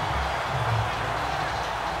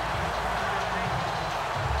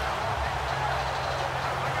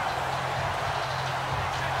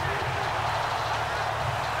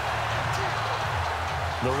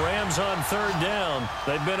 The Rams on 3rd down.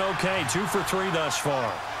 They've been okay, 2 for 3 thus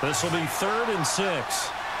far. This will be 3rd and 6.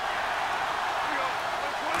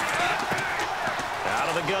 Out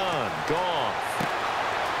of the gun, Goff.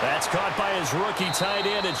 That's caught by his rookie tight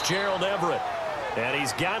end. It's Gerald Everett. And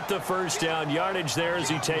he's got the first down yardage there as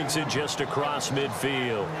he takes it just across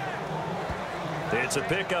midfield. It's a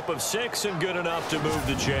pickup of 6 and good enough to move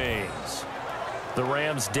the chains. The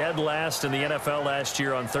Rams dead last in the NFL last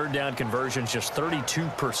year on 3rd down conversions, just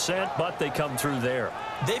 32%, but they come through there.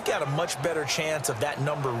 They've got a much better chance of that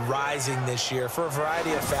number rising this year for a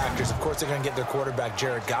variety of factors. Of course, they're going to get their quarterback,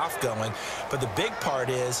 Jared Goff, going. But the big part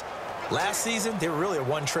is Last season, they were really a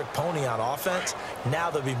one-trick pony on offense.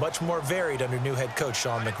 Now they'll be much more varied under new head coach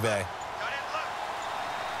Sean McVay.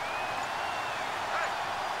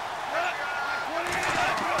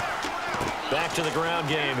 Back to the ground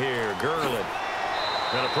game here. Gurley.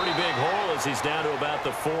 Got a pretty big hole as he's down to about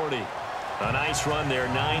the 40. A nice run there,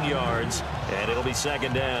 9 yards, and it'll be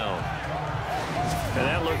second down. And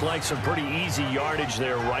that looked like some pretty easy yardage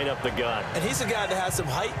there right up the gut. And he's a guy that has some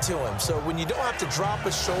height to him. So when you don't have to drop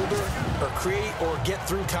a shoulder or create or get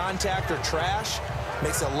through contact or trash,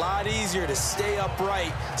 makes it a lot easier to stay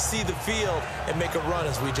upright, see the field, and make a run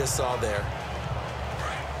as we just saw there.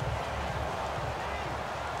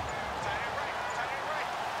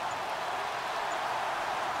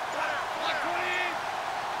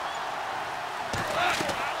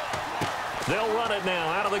 They'll run it now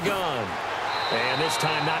out of the gun. And this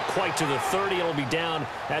time not quite to the 30. It'll be down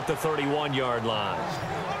at the 31-yard line.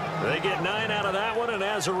 They get 9 out of that one, and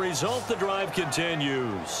as a result, the drive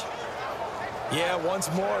continues. Yeah, once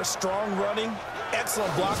more, strong running,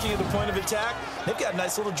 excellent blocking at the point of attack. They've got a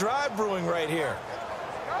nice little drive brewing right here.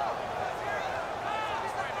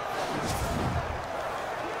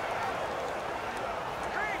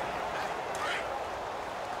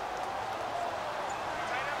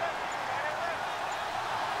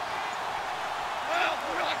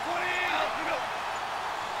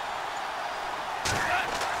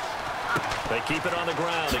 They keep it on the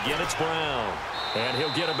ground. Again, it's Brown. And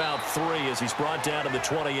he'll get about 3 as he's brought down to the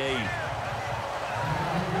 28.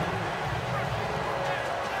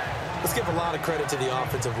 Let's give a lot of credit to the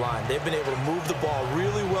offensive line. They've been able to move the ball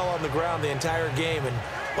really well on the ground the entire game. And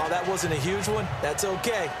while that wasn't a huge one, that's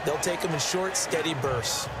okay. They'll take them in short, steady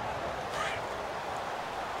bursts.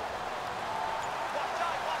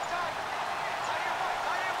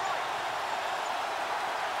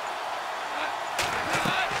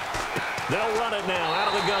 They'll run it now out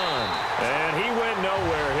of the gun. And he went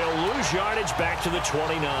nowhere. He'll lose yardage back to the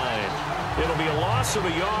 29. It'll be a loss of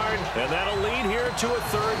a yard, and that'll lead here to a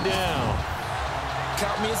third down.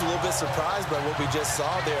 Count me as a little bit surprised by what we just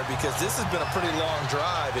saw there, because this has been a pretty long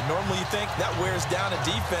drive, and normally you think that wears down a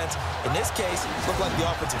defense. In this case, it looked like the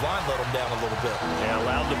offensive line let them down a little bit. Yeah,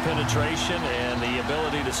 allowed the penetration and the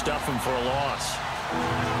ability to stuff him for a loss.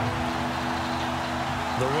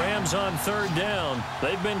 The Rams on third down.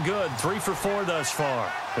 They've been good, 3 for 4 thus far.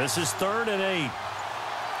 This is 3rd and 8.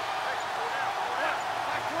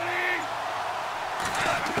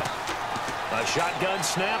 A shotgun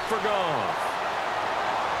snap for Goff.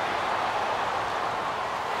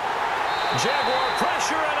 Jaguar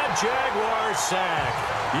pressure and a Jaguar sack.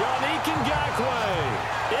 Yannick Ngakoue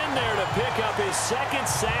in there to pick up his 2nd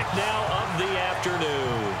sack now of the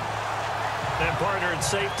afternoon. And, partner, it's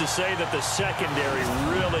safe to say that the secondary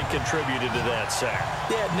really contributed to that sack.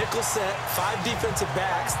 They had nickel set, 5 defensive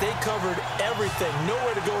backs. They covered everything,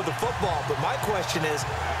 nowhere to go with the football. But my question is,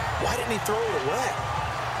 why didn't he throw it away?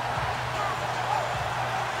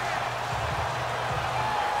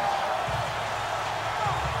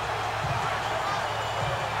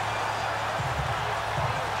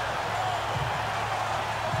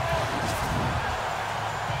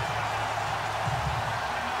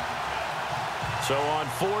 So on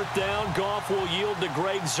 4th down, Goff will yield to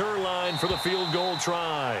Greg Zuerlein for the field goal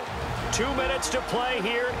try. 2 minutes to play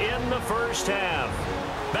here in the first half.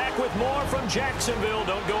 Back with more from Jacksonville.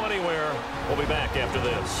 Don't go anywhere. We'll be back after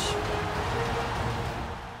this.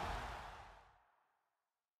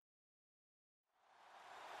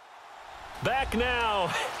 Back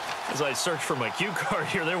now. As I search for my cue card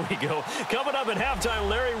here, there we go. Coming up at halftime,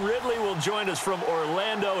 Larry Ridley will join us from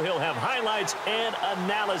Orlando. He'll have highlights and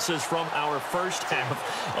analysis from our first half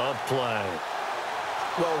of play.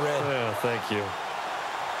 Well read. Yeah, thank you.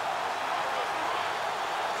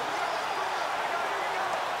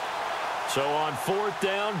 So on 4th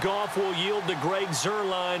down, Goff will yield to Greg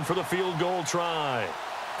Zuerlein for the field goal try.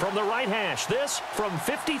 From the right hash, this from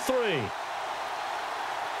 53.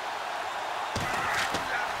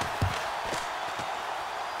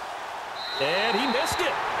 And he missed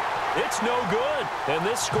it. It's no good. And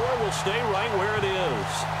this score will stay right where it is.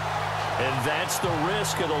 And that's the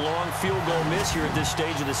risk of the long field goal miss here at this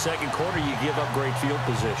stage of the second quarter. You give up great field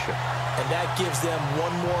position. And that gives them one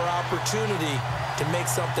more opportunity to make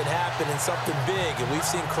something happen and something big. And we've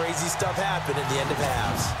seen crazy stuff happen at the end of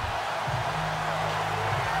halves.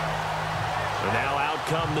 And now out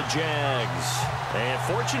come the Jags. And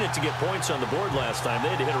fortunate to get points on the board last time. They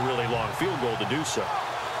had to hit a really long field goal to do so.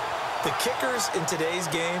 The kickers in today's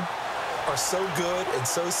game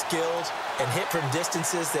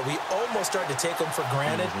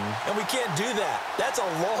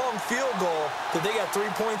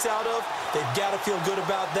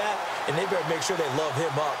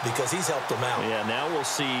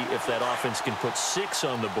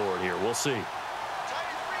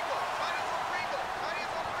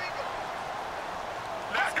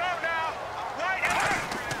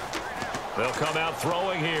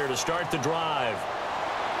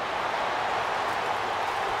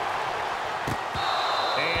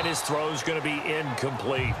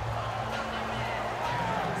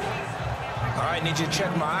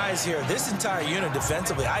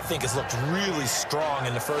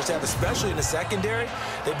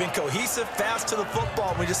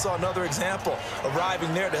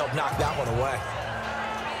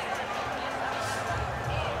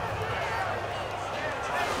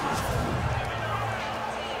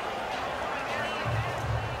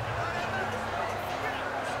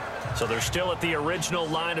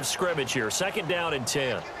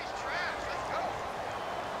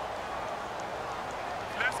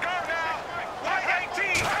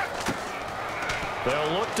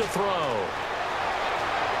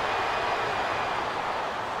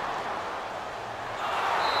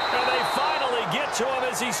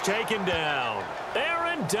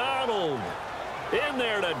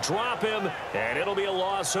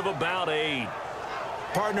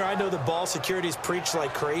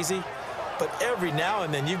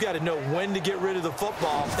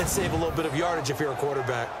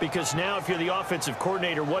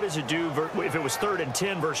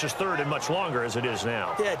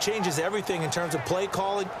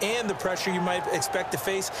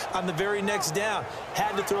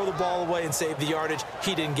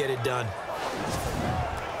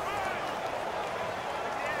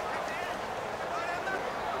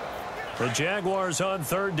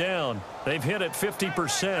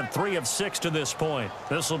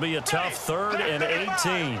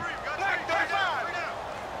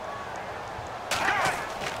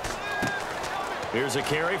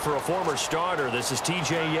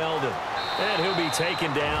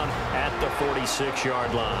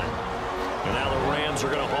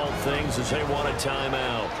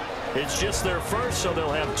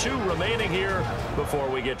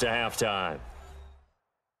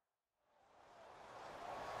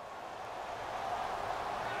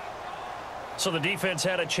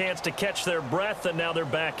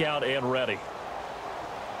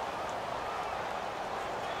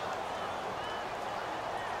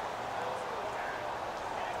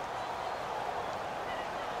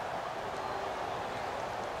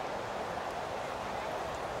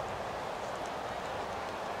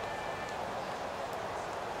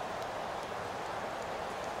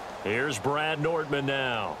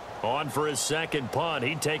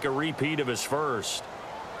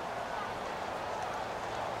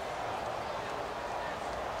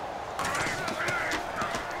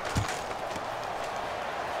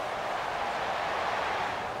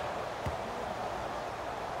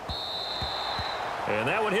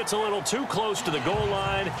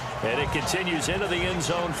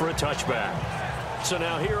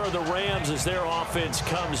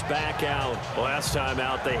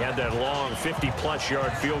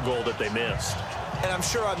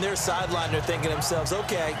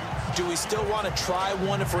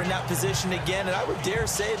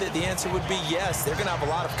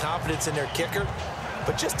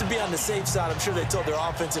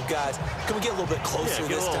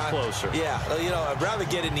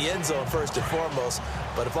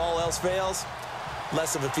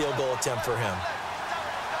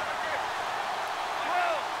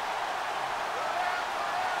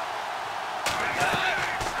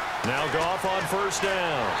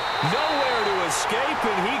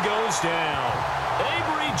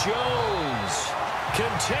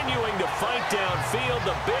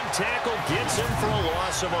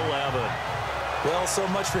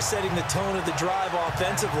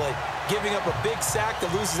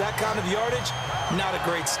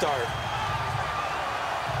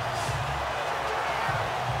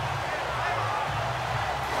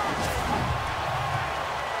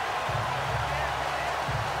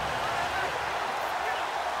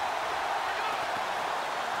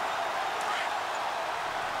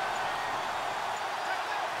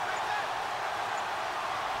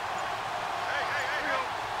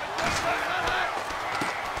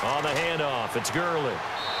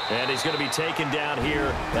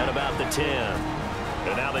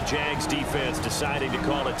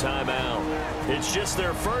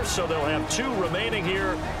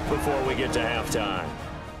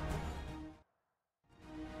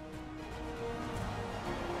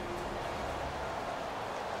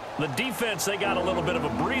The defense, they got a little bit of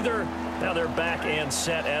a breather. Now they're back and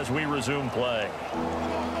set as we resume play.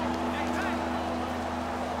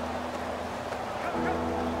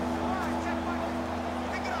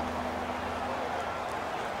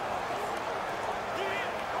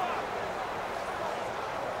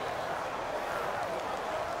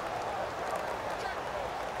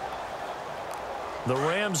 The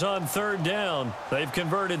Rams on third down. They've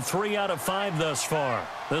converted 3 out of 5 thus far.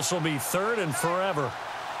 This will be third and forever.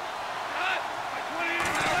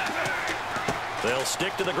 They'll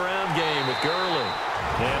stick to the ground game with Gurley.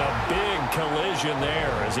 And a big collision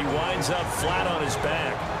there as he winds up flat on his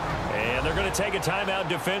back. And they're going to take a timeout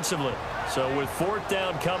defensively. So with fourth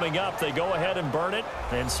down coming up, they go ahead and burn it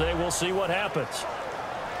and say we'll see what happens.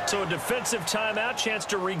 So a defensive timeout, chance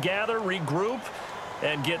to regather, regroup,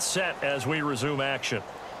 and get set as we resume action.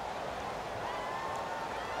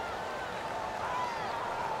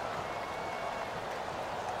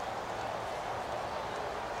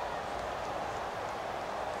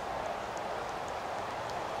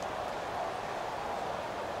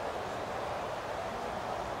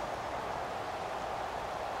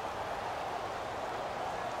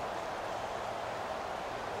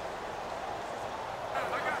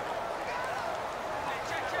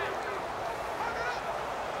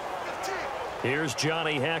 Here's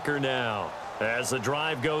Johnny Hacker now as the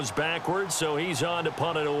drive goes backwards, so he's on to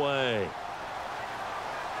punt it away.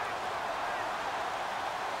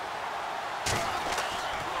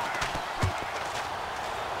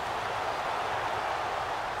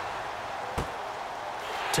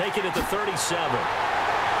 Take it at the 37. A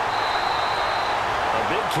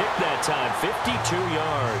big kick that time, 52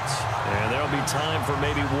 yards. And there'll be time for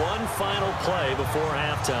maybe one final play before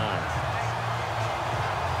halftime.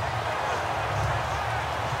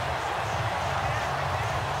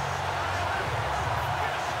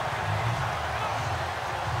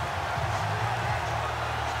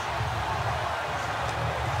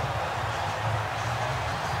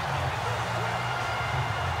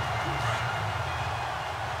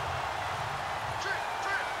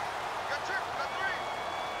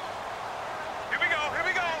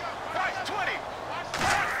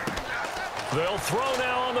 They'll throw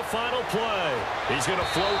now on the final play. He's going to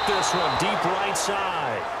float this one deep right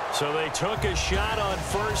side. So they took a shot on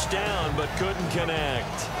first down but couldn't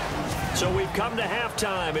connect. So we've come to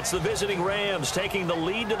halftime. It's the visiting Rams taking the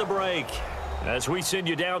lead to the break. As we send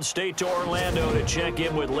you downstate to Orlando to check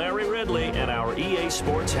in with Larry Ridley and our EA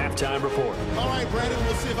Sports Halftime Report. All right, Brandon,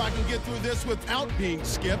 we'll see if I can get through this without being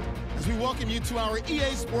skipped as we welcome you to our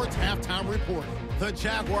EA Sports Halftime Report. The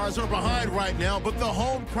Jaguars are behind right now, but the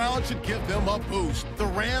home crowd should give them a boost. The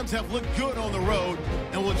Rams have looked good on the road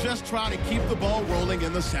and will just try to keep the ball rolling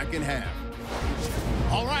in the second half.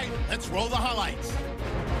 All right, let's roll the highlights.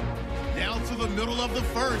 Now to the middle of the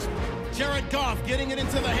first. Jared Goff getting it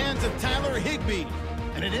into the hands of Tyler Higbee,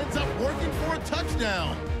 and it ends up working for a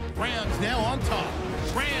touchdown. Rams now on top.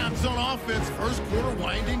 Rams on offense, first quarter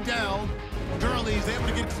winding down. Gurley's able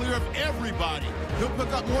to get clear of everybody. He'll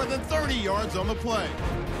pick up more than 30 yards on the play.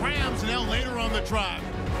 Rams now later on the drive.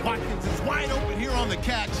 Watkins is wide open here on the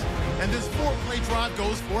catch, and this 4-play drive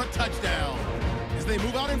goes for a touchdown. As they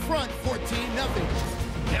move out in front,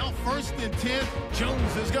 14-0. Now first and 10,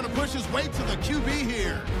 Jones is going to push his way to the QB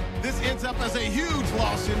here. This ends up as a huge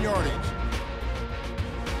loss in yardage.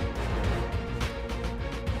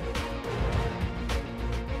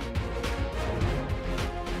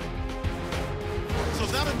 So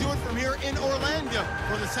that'll do it from here in Orlando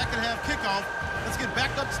for the second half kickoff. Let's get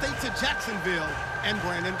back upstate to Jacksonville and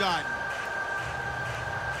Brandon Guyton.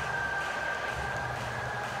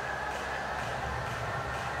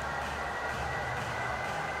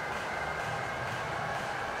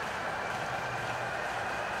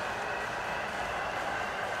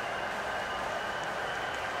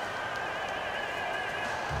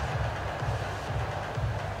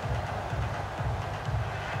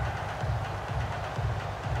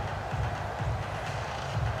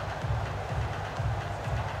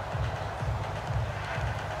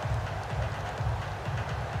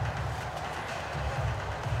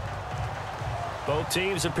 Both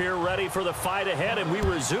teams appear ready for the fight ahead, and we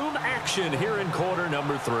resume action here in quarter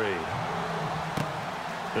number 3.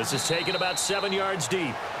 This is taken about 7 yards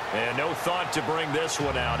deep, and no thought to bring this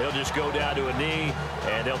one out. He'll just go down to a knee,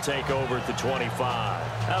 and he'll take over at the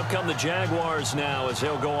 25. Out come the Jaguars now as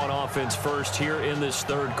they'll go on offense first here in this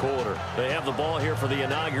third quarter. They have the ball here for the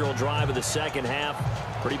inaugural drive of the second half.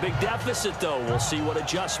 Pretty big deficit, though. We'll see what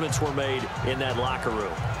adjustments were made in that locker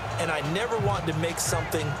room. And I never want to make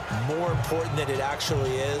something more important than it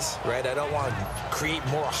actually is, right? I don't want to create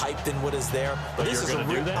more hype than what is there. But this you're is going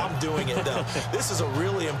to do that? I'm doing it, though. This is a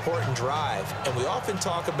really important drive. And we often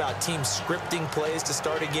talk about teams scripting plays to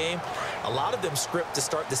start a game. A lot of them script to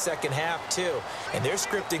start the second half, too. And they're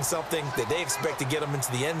scripting something that they expect to get them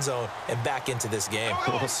into the end zone and back into this game.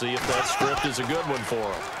 We'll see if that script is a good one for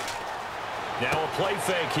them. Now a play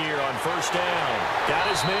fake here on first down. Got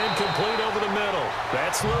his man complete over the middle.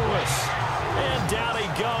 That's Lewis. And down he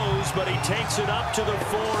goes, but he takes it up to the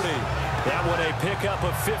 40. That one a pickup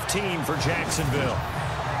of 15 for Jacksonville.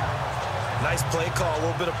 Nice play call, a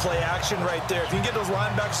little bit of play action right there. If you can get those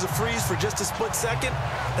linebackers to freeze for just a split second,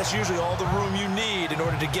 that's usually all the room you need in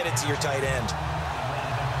order to get it to your tight end.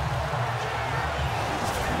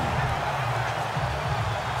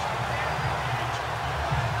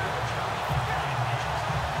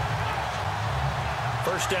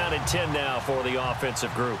 First down and 10 now for the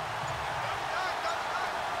offensive group.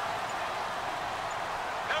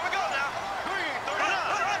 Here we go now. Green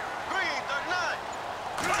 39. Green 39.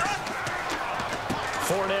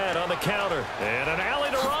 Fournette on the counter. And an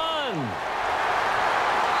alley to run.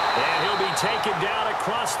 And he'll be taken down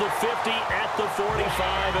across the 50 at the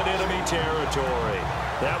 45 in enemy territory.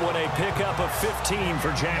 That one a pickup of 15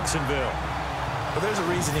 for Jacksonville. But there's a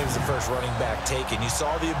reason he was the first running back taken. You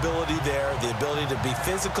saw the ability there, the ability to be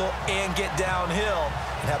physical and get downhill.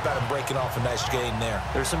 And how about him breaking off a nice gain there?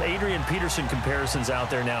 There's some Adrian Peterson comparisons out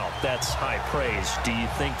there now. That's high praise. Do you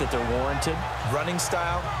think that they're warranted? Running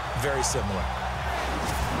style, very similar.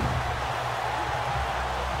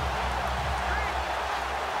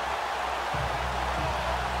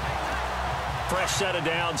 Fresh set of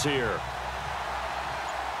downs here.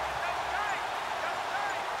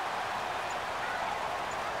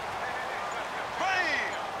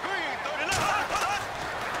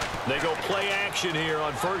 They go play action here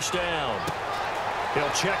on first down.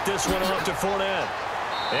 He'll check this one off to Fournette.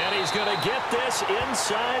 And he's going to get this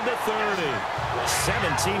inside the 30.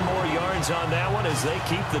 17 more yards on that one as they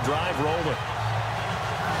keep the drive rolling.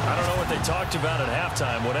 I don't know what they talked about at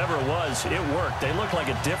halftime. Whatever it was, it worked. They look like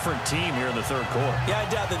a different team here in the third quarter. Yeah, I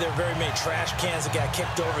doubt that there are very many trash cans that got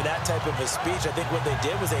kicked over that type of a speech. I think what they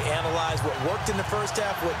did was they analyzed what worked in the first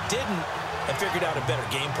half, what didn't, and figured out a better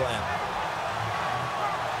game plan.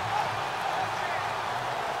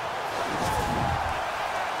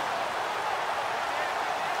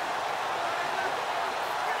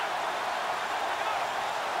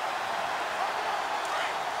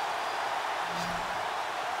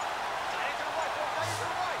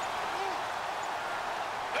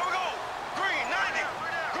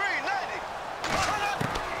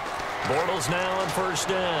 Bortles now on first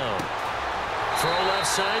down. Throw left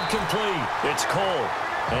side complete. It's Cole.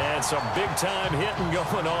 And some big-time hitting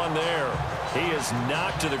going on there. He is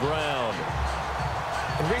knocked to the ground.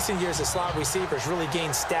 In recent years, the slot receivers really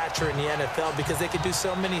gained stature in the NFL because they could do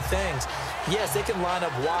so many things. Yes, they can line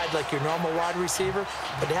up wide like your normal wide receiver,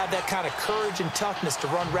 but to have that kind of courage and toughness to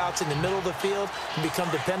run routes in the middle of the field and become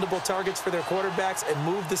dependable targets for their quarterbacks and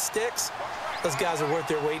move the sticks, those guys are worth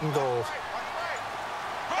their weight in gold.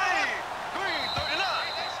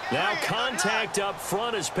 Now contact up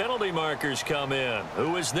front as penalty markers come in.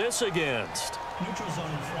 Who is this against? Neutral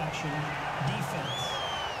zone infraction, defense.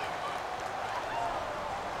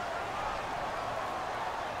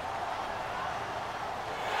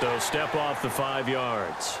 So step off the 5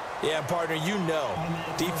 yards. Yeah, partner, you know,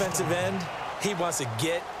 defensive end, he wants to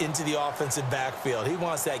get into the offensive backfield. He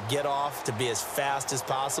wants that get off to be as fast as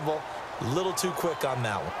possible. A little too quick on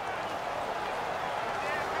that one.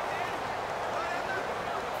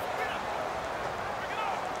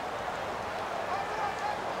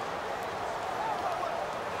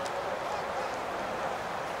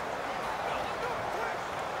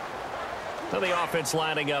 So the offense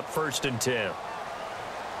lining up 1st and 10.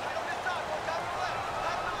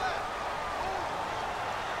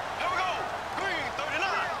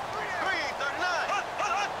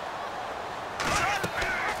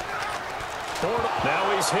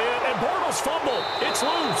 Now he's hit, and Bortles fumbled. It's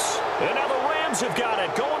loose. And now the Rams have got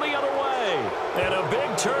it, going the other way. And a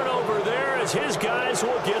big turnover there as his guys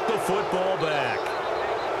will get the football back.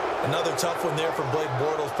 Another tough one there from Blake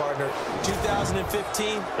Bortles, partner.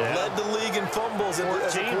 2015, led the league in fumbles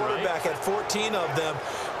as a quarterback, had 14 of them.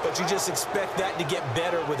 But you just expect that to get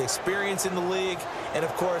better with experience in the league and,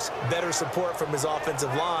 of course, better support from his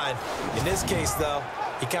offensive line. In this case, though,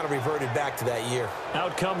 he kind of reverted back to that year.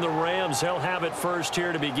 Out come the Rams. They'll have it first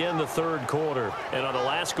here to begin the 3rd quarter. And on the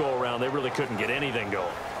last go-around, they really couldn't get anything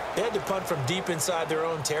going. They had to punt from deep inside their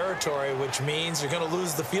own territory, which means you're going to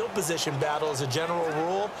lose the field position battle as a general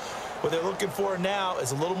rule. What they're looking for now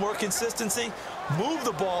is a little more consistency, move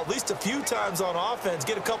the ball at least a few times on offense,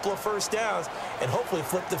 get a couple of first downs, and hopefully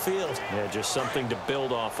flip the field. Yeah, just something to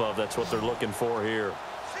build off of. That's what they're looking for here.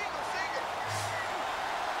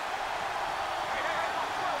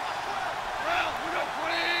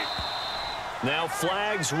 Now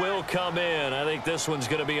flags will come in. I think this one's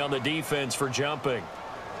going to be on the defense for jumping.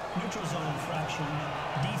 Neutral zone infraction,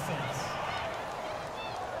 defense.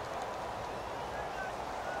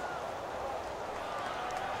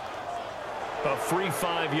 A free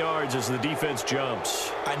 5 yards as the defense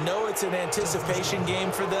jumps. I know it's an anticipation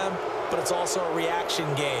game for them, but it's also a reaction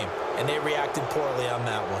game, and they reacted poorly on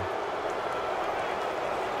that one.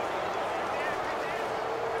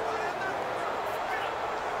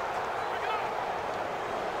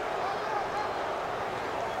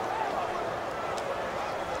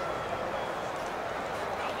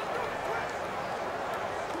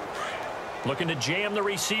 Looking to jam the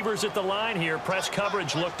receivers at the line here. Press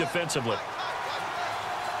coverage look defensively.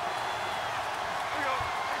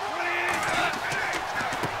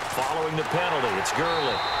 Following the penalty, it's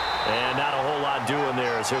Gurley. And not a whole lot doing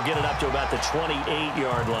there as he'll get it up to about the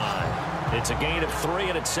 28-yard line. It's a gain of 3,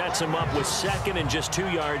 and it sets him up with 2nd and just 2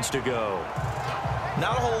 yards to go.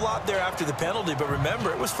 Not a whole lot there after the penalty, but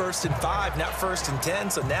remember, it was 1st and 5, not 1st and 10,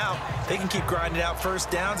 so now they can keep grinding out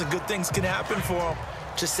first downs, and good things can happen for them.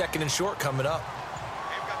 Just 2nd and short coming up.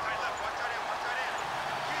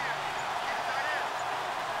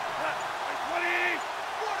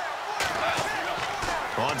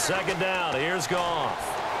 On 2nd down, here's Goff.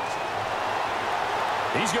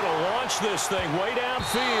 He's going to launch this thing way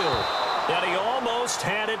downfield. And he almost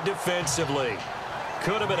had it defensively.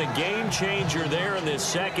 Could have been a game changer there in this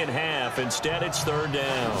second half. Instead, it's 3rd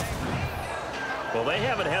down. Well, they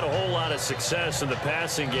haven't had a whole lot of success in the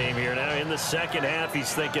passing game here. Now, in the second half,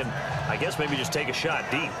 he's thinking, I guess maybe just take a shot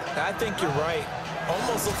deep. I think you're right.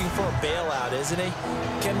 Almost looking for a bailout, isn't he?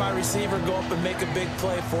 Can my receiver go up and make a big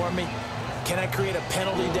play for me? Can I create a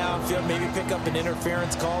penalty downfield, maybe pick up an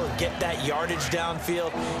interference call and get that yardage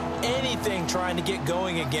downfield? Anything trying to get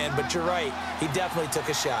going again, but you're right. He definitely took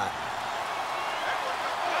a shot.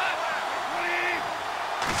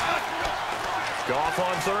 Goff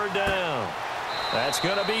on 3rd down. That's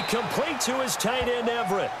going to be complete to his tight end,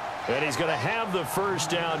 Everett. And he's going to have the first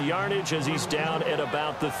down yardage as he's down at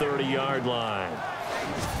about the 30-yard line.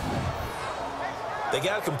 They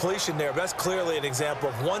got a completion there, but that's clearly an example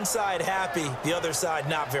of one side happy, the other side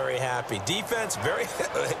not very happy. Defense, very,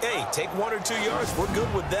 hey, take 1 or 2 yards. We're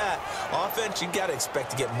good with that. Offense, you got to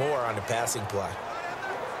expect to get more on the passing play.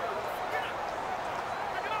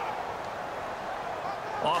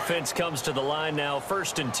 Offense comes to the line now,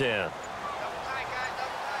 1st and 10.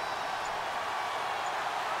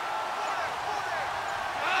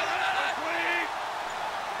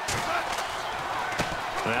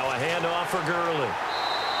 Now a handoff for Gurley.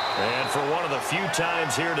 And for one of the few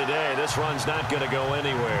times here today, this run's not going to go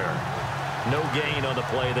anywhere. No gain on the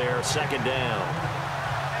play there, 2nd down.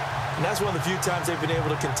 And that's one of the few times they've been able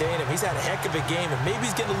to contain him. He's had a heck of a game, and maybe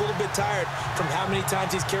he's getting a little bit tired from how many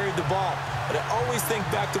times he's carried the ball. But I always think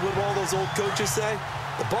back to what all those old coaches say.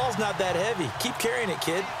 The ball's not that heavy. Keep carrying it,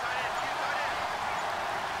 kid.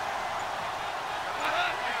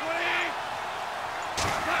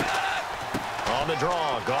 On the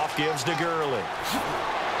draw, Goff gives to Gurley.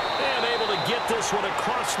 And able to get this one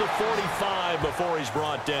across the 45 before he's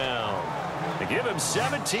brought down. They give him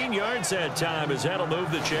 17 yards that time as that'll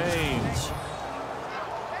move the chains.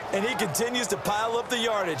 And he continues to pile up the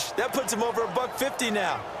yardage. That puts him over $150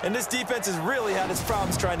 now. And this defense has really had its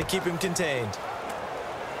problems trying to keep him contained.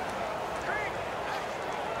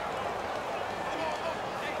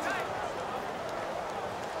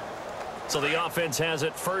 So the offense has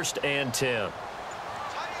it 1st and 10.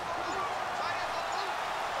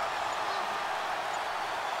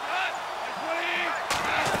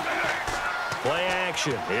 Play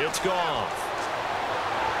action. It's Goff.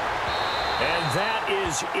 And that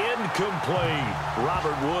is incomplete.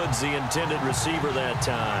 Robert Woods, the intended receiver that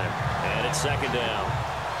time. And it's 2nd down.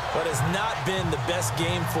 But has not been the best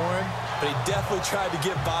game for him, but he definitely tried to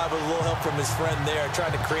get by with a little help from his friend there,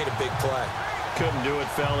 trying to create a big play. Couldn't do it,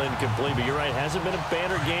 fell incomplete. But you're right, hasn't been a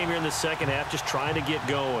banner game here in the second half, just trying to get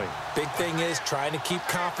going. Big thing is trying to keep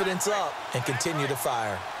confidence up and continue to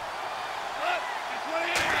fire.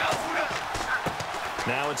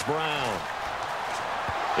 Now it's Brown.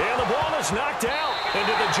 And the ball is knocked out. And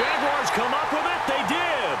did the Jaguars come up with it? They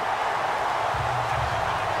did.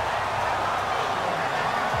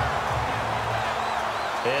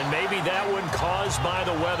 And maybe that one caused caused by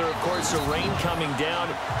the weather. Of course, the rain coming down.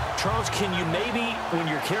 Charles, can you maybe, when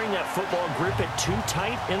you're carrying that football, grip it too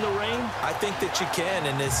tight in the rain? I think that you can,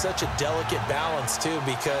 and it's such a delicate balance, too,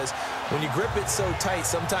 because when you grip it so tight,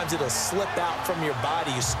 sometimes it'll slip out from your body.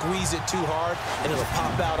 You squeeze it too hard, and it'll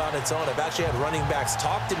pop out on its own. I've actually had running backs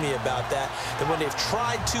talk to me about that when they've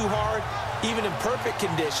tried too hard, even in perfect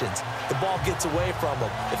conditions, the ball gets away from them.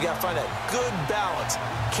 They've got to find that good balance,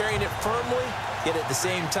 carrying it firmly, yet at the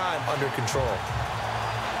same time under control.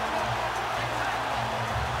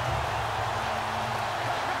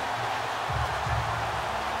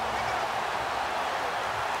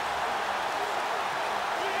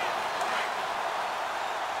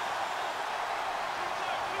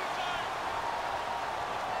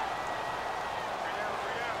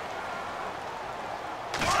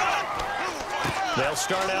 They'll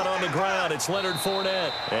start out on the ground. It's Leonard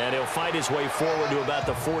Fournette, and he'll fight his way forward to about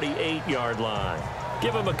the 48-yard line.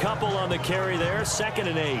 Give him a couple on the carry there, 2nd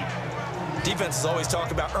and 8. Defenses always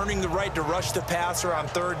talk about earning the right to rush the passer on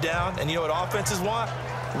 3rd down, and you know what offenses want?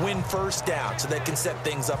 Win 1st down so they can set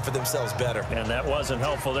things up for themselves better. And that wasn't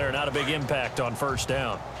helpful there. Not a big impact on 1st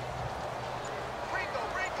down.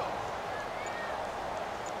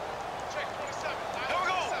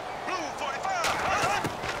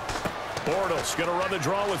 Bortles going to run the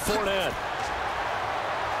draw with Fournette.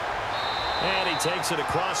 And he takes it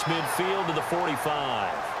across midfield to the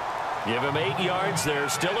 45. Give him 8 yards there.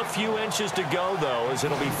 Still a few inches to go, though, as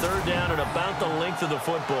it'll be 3rd down and about the length of the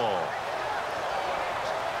football.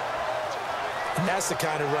 And that's the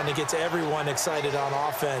kind of run that gets everyone excited on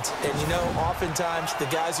offense. And, you know, oftentimes the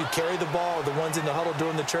guys who carry the ball are the ones in the huddle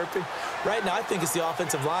doing the chirping. Right now, I think it's the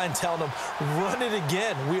offensive line telling them, run it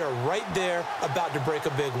again. We are right there about to break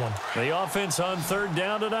a big one. The offense on 3rd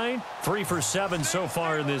down tonight, 3 for 7 so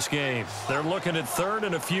far in this game. They're looking at 3rd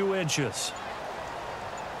and a few inches.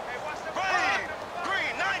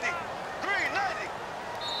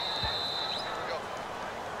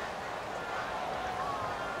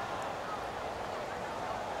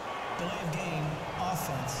 Delay of game,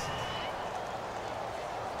 offense.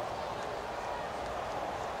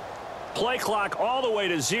 Play clock all the way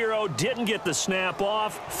to 0. Didn't get the snap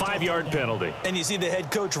off. 5-yard penalty. And you see the head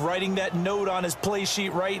coach writing that note on his play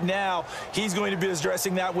sheet right now. He's going to be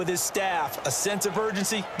addressing that with his staff. A sense of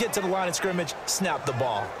urgency, get to the line of scrimmage, snap the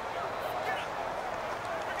ball.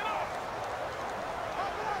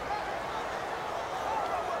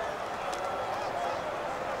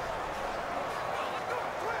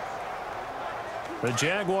 The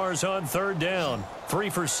Jaguars on 3rd down.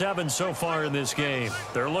 3 for 7 so far in this game.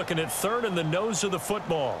 They're looking at 3rd and the nose of the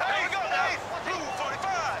football.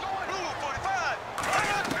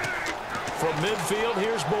 From midfield,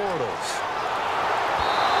 here's Bortles.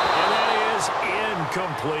 And that is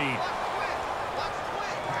incomplete.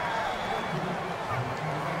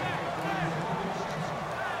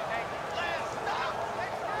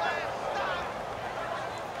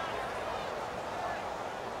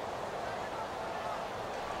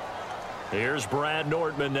 Here's Brad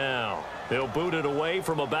Nordman now. He'll boot it away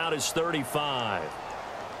from about his 35.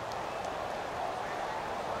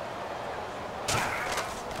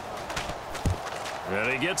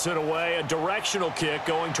 And he gets it away. A directional kick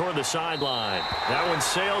going toward the sideline. That one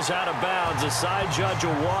sails out of bounds. The side judge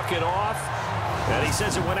will walk it off. And he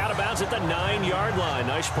says it went out of bounds at the 9-yard line.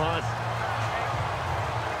 Nice punt.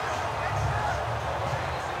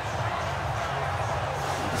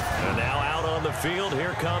 And now out on the field,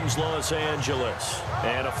 here comes Los Angeles.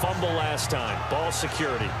 And a fumble last time. Ball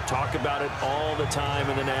security. Talk about it all the time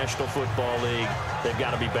in the National Football League. They've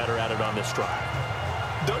got to be better at it on this drive.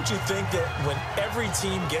 Don't you think that when every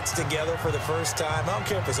team gets together for the first time, I don't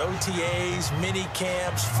care if it's OTAs, mini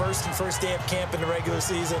camps, first day of camp in the regular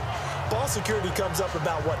season, ball security comes up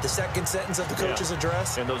about what, the second sentence of the coach's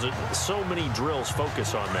address? And those are so many drills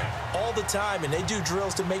focus on that. All the time, and they do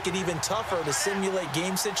drills to make it even tougher to simulate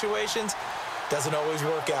game situations. Doesn't always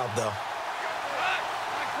work out, though.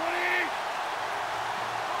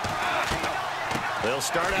 They'll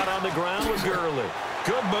start out on the ground with Gurley.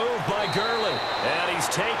 Good move by Gurley. And he's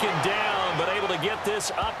taken down, but able to get this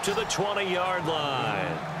up to the 20-yard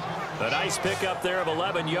line. A nice pickup there of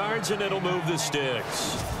 11 yards, and it'll move the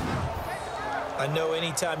sticks. I know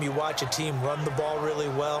anytime you watch a team run the ball really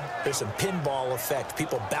well, there's some pinball effect,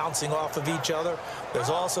 people bouncing off of each other. There's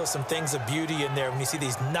also some things of beauty in there when you see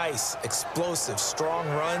these nice, explosive, strong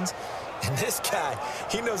runs. And this guy,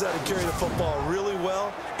 he knows how to carry the football really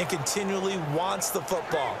well and continually wants the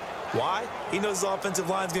football. Why? He knows his offensive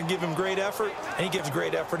line is going to give him great effort, and he gives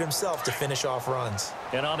great effort himself to finish off runs.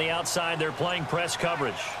 And on the outside, they're playing press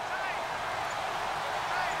coverage.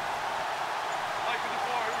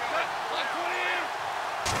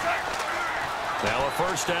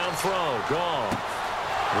 first down throw. Goff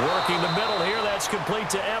working the middle here. That's complete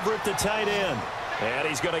to Everett, the tight end. And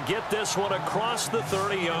he's going to get this one across the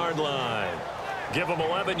 30-yard line. Give him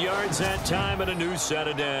 11 yards that time and a new set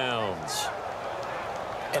of downs.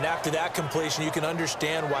 And after that completion, you can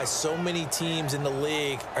understand why so many teams in the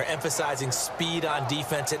league are emphasizing speed on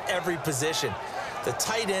defense at every position. The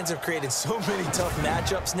tight ends have created so many tough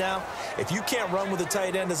matchups now. If you can't run with a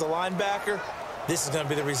tight end as a linebacker, this is going to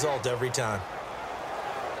be the result every time.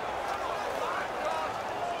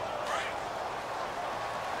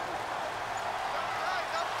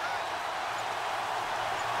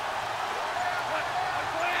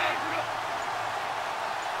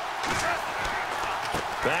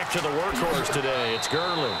 Back to the workhorse today. It's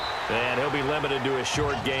Gurley. And he'll be limited to a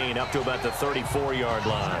short gain up to about the 34-yard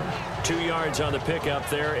line. 2 yards on the pickup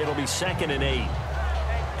there. It'll be 2nd and 8.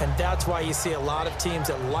 And that's why you see a lot of teams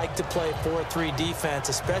that like to play 4-3 defense,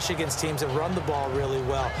 especially against teams that run the ball really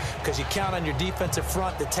well, because you count on your defensive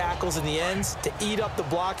front, the tackles and the ends, to eat up the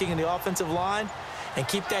blocking in the offensive line and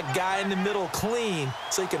keep that guy in the middle clean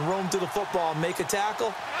so he can roam through the football and make a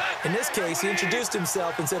tackle. In this case, he introduced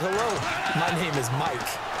himself and said, "Hello, my name is Mike."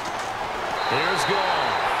 Here's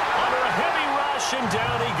Goff. Under a heavy rush, and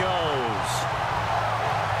down he goes.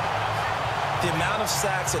 The amount of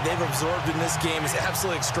sacks that they've absorbed in this game is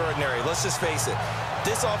absolutely extraordinary. Let's just face it.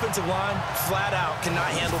 This offensive line, flat out,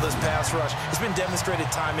 cannot handle this pass rush. It's been demonstrated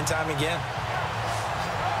time and time again.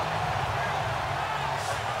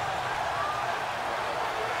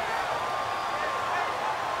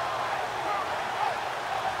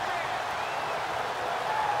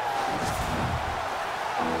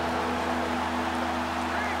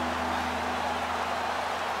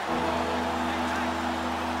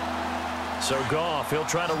 So Goff, he'll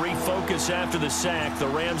try to refocus after the sack. The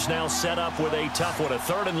Rams now set up with a tough one, a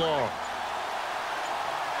 3rd and long.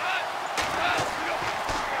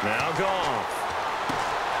 Now Goff.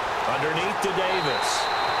 Underneath to Davis.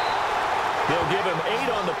 They'll give him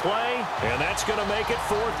 8 on the play, and that's going to make it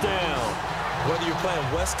 4th down. Whether you're playing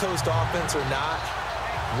West Coast offense or not,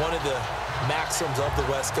 one of the maxims of the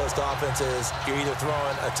West Coast offense is you're either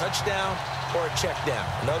throwing a touchdown or a check down.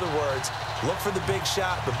 In other words, look for the big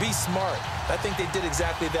shot, but be smart. I think they did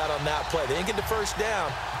exactly that on that play. They didn't get the first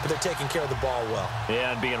down, but they're taking care of the ball well.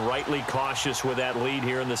 Yeah, and being rightly cautious with that lead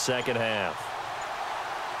here in the second half.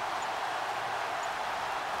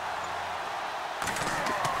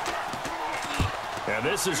 And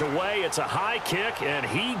this is away. It's a high kick, and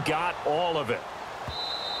he got all of it.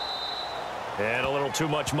 And a little too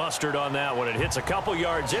much mustard on that one. It hits a couple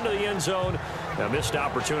yards into the end zone. A missed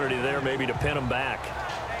opportunity there maybe to pin him back.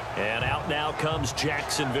 And out now comes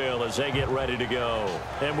Jacksonville as they get ready to go.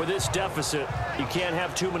 And with this deficit, you can't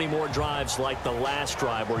have too many more drives like the last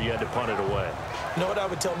drive where you had to punt it away. You know what I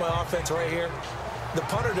would tell my offense right here? The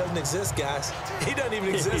punter doesn't exist, guys. He doesn't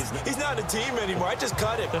even exist. He's not a team anymore. I just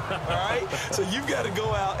cut him, all right? So you've got to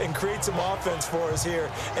go out and create some offense for us here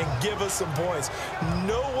and give us some points.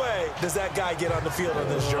 No way does that guy get on the field on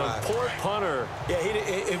this drive. Poor punter. Yeah,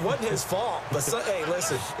 it wasn't his fault. But, hey,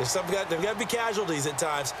 listen, there's got to be casualties at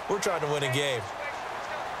times. We're trying to win a game.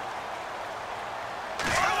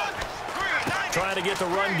 Trying to get the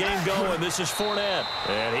run game going. This is Fournette.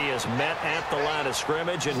 And he is met at the line of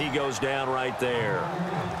scrimmage, and he goes down right there.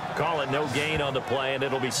 Call it no gain on the play, and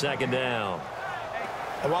it'll be 2nd down.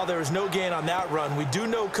 And while there is no gain on that run, we do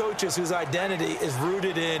know coaches whose identity is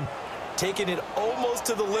rooted in taking it almost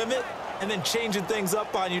to the limit and then changing things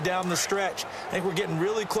up on you down the stretch. I think we're getting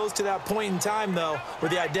really close to that point in time, though, where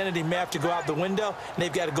the identity may have to go out the window, and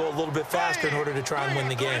they've got to go a little bit faster in order to try and win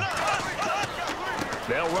the game.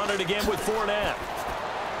 They'll run it again with Fournette.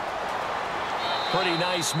 Pretty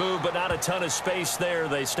nice move, but not a ton of space there.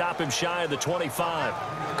 They stop him shy of the 25.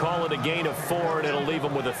 Call it a gain of 4, and it'll leave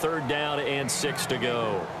him with a 3rd down and 6 to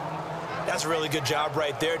go. That's a really good job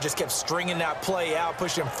right there. Just kept stringing that play out,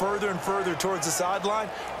 pushing him further and further towards the sideline.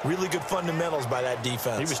 Really good fundamentals by that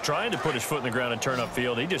defense. He was trying to put his foot in the ground and turn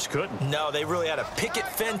upfield. He just couldn't. No, they really had a picket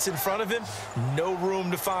fence in front of him. No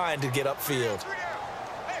room to find to get upfield.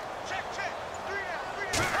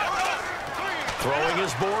 Throwing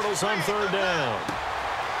his Bortles on 3rd down.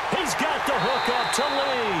 He's got the hook up to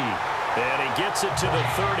Lee. And he gets it to the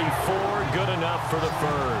 34. Good enough for the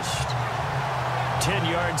first.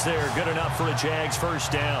 10 yards there. Good enough for a Jags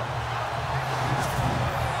first down.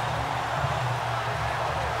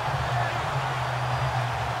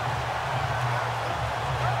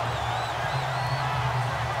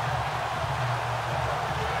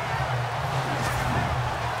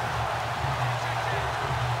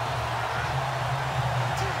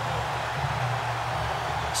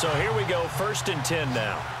 So here we go, 1st and 10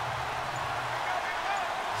 now.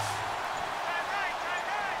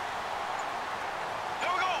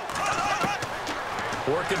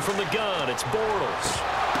 Working from the gun, it's Bortles.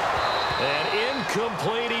 And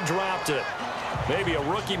incomplete, he dropped it. Maybe a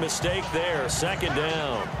rookie mistake there, second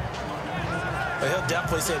down. He'll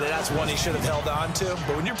definitely say that that's one he should have held on to.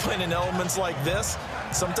 But when you're playing in elements like this,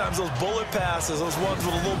 sometimes those bullet passes, those ones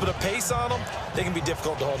with a little bit of pace on them, they can be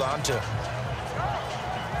difficult to hold on to.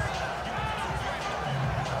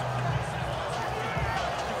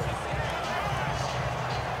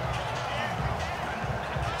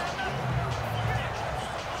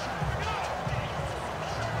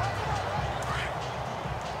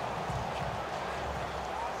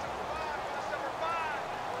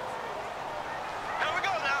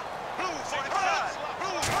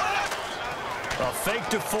 Fake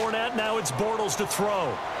to Fournette. Now it's Bortles to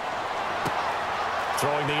throw.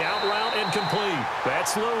 Throwing the out route, incomplete.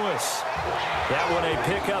 That's Lewis. That one a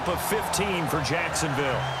pickup of 15 for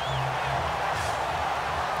Jacksonville.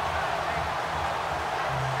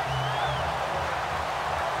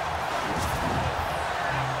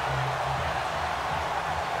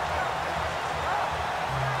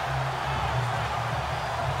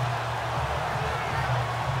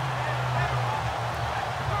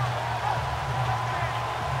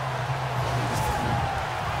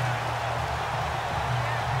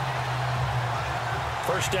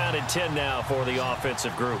 First down and 10 now for the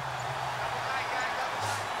offensive group.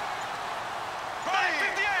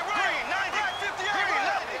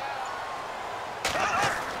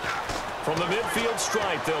 From the midfield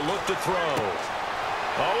stripe, they'll look to throw.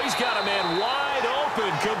 Oh, he's got a man wide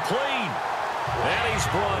open, complete. And he's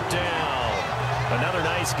brought down. Another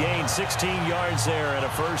nice gain, 16 yards there, and a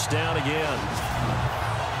first down again.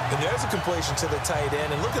 And there's a completion to the tight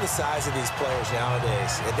end. And look at the size of these players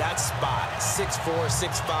nowadays. At that spot, 6'4",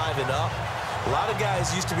 6'5", and up. A lot of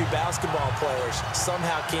guys used to be basketball players,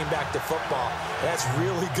 somehow came back to football. That's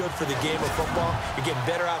really good for the game of football. You're getting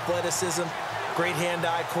better athleticism, great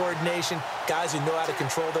hand-eye coordination, guys who know how to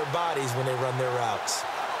control their bodies when they run their routes.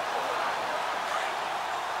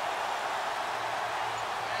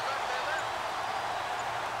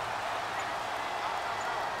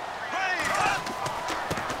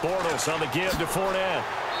 Bortles on the give to Fournette.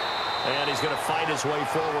 And he's going to fight his way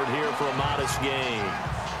forward here for a modest gain.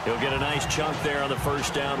 He'll get a nice chunk there on the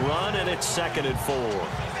first down run, and it's 2nd and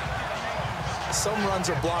 4. Some runs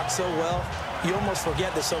are blocked so well, you almost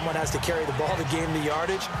forget that someone has to carry the ball to gain the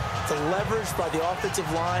yardage. The leverage by the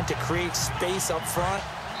offensive line to create space up front,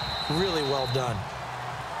 really well done.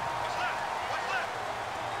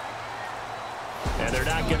 And they're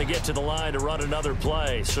not going to get to the line to run another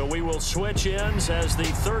play. So we will switch ends as the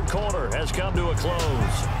third quarter has come to a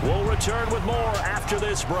close. We'll return with more after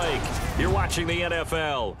this break. You're watching the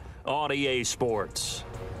NFL on EA Sports.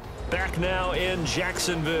 Back now in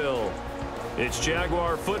Jacksonville. It's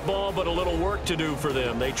Jaguar football, but a little work to do for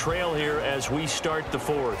them. They trail here as we start the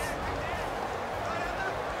fourth.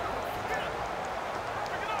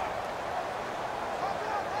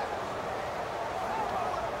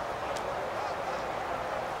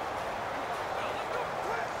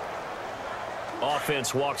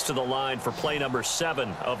 Offense walks to the line for play number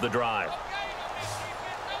 7 of the drive.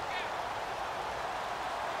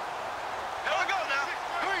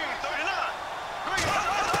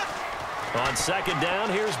 On second down,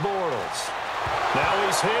 here's Bortles. Now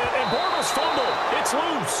he's hit, and Bortles fumbled. It's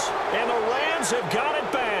loose, and the Rams have got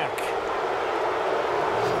it back.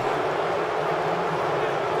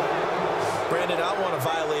 Brandon, I don't want to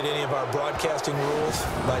violate any of our broadcasting rules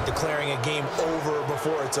by declaring a game over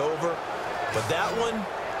before it's over. But that one,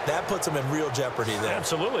 that puts them in real jeopardy there.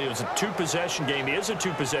 Absolutely. It was a 2-possession game. It is a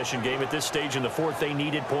 2-possession game at this stage in the fourth. They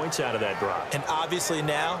needed points out of that drive. And obviously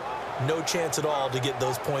now, no chance at all to get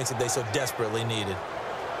those points that they so desperately needed.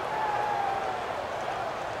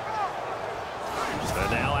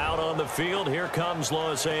 And now out on the field, here comes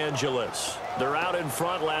Los Angeles. They're out in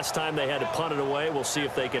front. Last time they had to punt it away. We'll see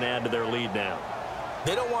if they can add to their lead now.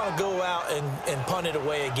 They don't want to go out and punt it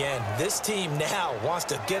away again. This team now wants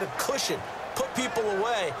to get a cushion, put people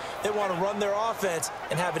away. They want to run their offense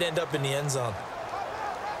and have it end up in the end zone.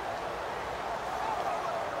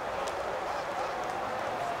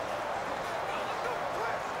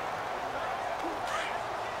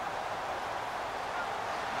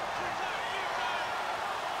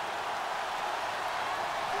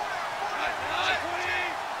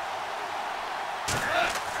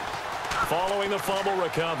 Following the fumble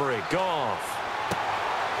recovery, Goff.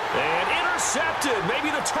 And intercepted. Maybe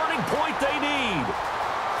the turning point they need.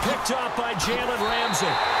 Picked up by Jalen Ramsey.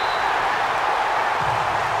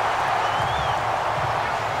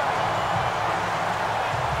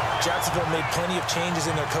 Jacksonville made plenty of changes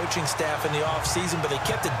in their coaching staff in the offseason, but they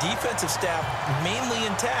kept the defensive staff mainly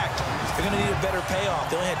intact. They're going to need a better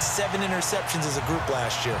payoff. They only had 7 interceptions as a group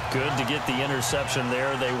last year. Good to get the interception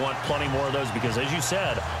there. They want plenty more of those because, as you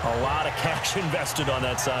said, a lot of cash invested on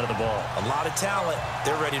that side of the ball. A lot of talent.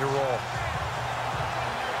 They're ready to roll.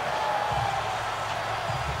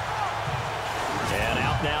 And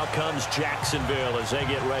out now comes Jacksonville as they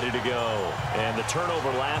get ready to go. And the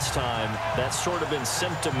turnover last time, that's sort of been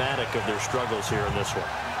symptomatic of their struggles here in this one.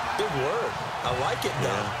 Big word. I like it,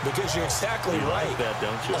 though, because you're exactly right. You like that,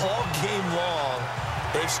 don't you? All game long,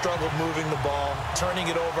 they've struggled moving the ball, turning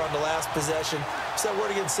it over on the last possession. Is that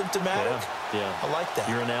word again, symptomatic? Yeah. I like that.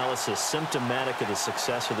 Your analysis, symptomatic of the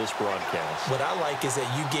success of this broadcast. What I like is that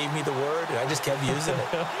you gave me the word, and I just kept using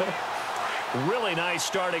it. Really nice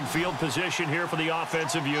starting field position here for the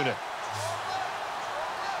offensive unit.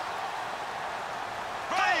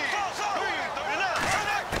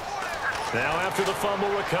 Now after the fumble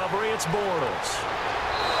recovery, it's Bortles.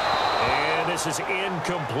 And this is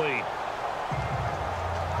incomplete.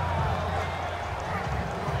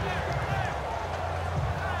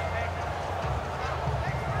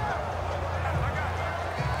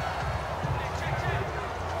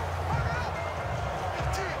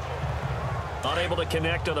 Unable to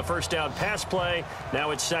connect on the first down pass play.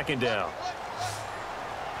 Now it's second down.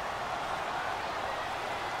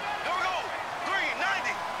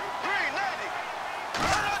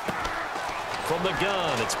 From the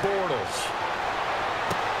gun, it's Bortles.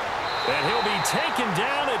 And he'll be taken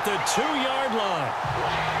down at the 2-yard line.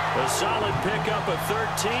 A solid pickup of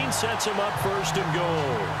 13 sets him up first and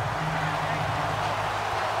goal.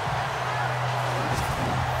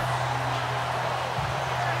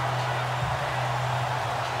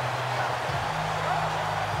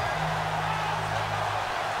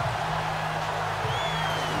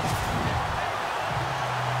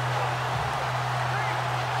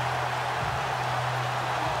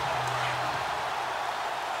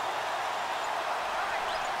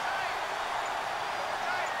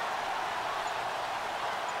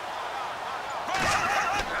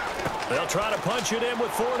 They'll try to punch it in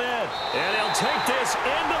with Fournette. And they'll take this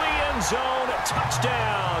into the end zone.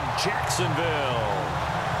 Touchdown, Jacksonville.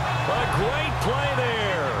 A great play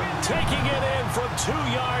there. Taking it in from 2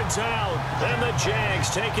 yards out. And the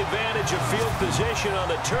Jags take advantage of field position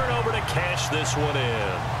on the turnover to cash this one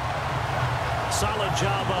in. Solid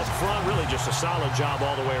job up front. Really just a solid job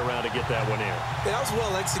all the way around to get that one in. That was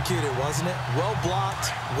well executed, wasn't it? Well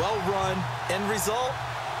blocked, well run. End result,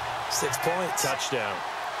 6 points. Touchdown.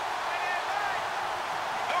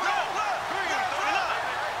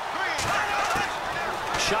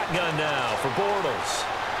 Shotgun now for Bortles.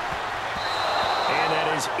 And that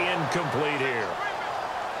is incomplete here.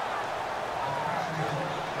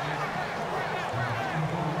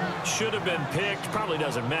 Should have been picked. Probably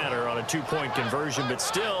doesn't matter on a 2-point conversion, but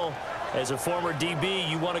still, as a former DB,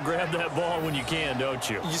 you want to grab that ball when you can, don't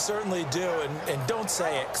you? You certainly do, and don't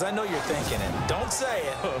say it, because I know you're thinking it. Don't say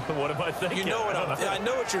it. What am I thinking? You know I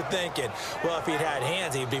know what you're thinking. Well, if he'd had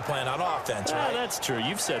hands, he'd be playing on offense, right? That's true.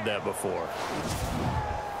 You've said that before.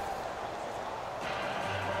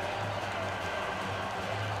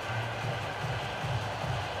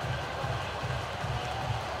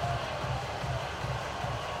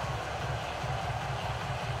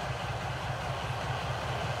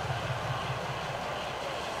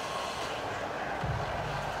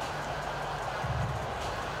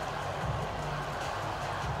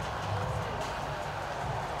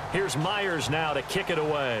 Here's Myers now to kick it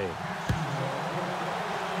away.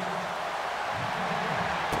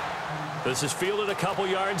 This is fielded a couple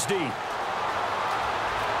yards deep.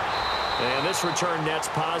 And this return net's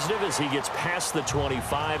positive as he gets past the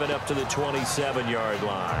 25 and up to the 27-yard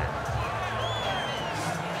line.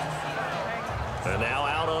 And now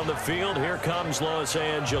out on the field, here comes Los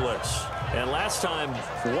Angeles. And last time,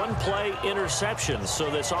 1-play interception. So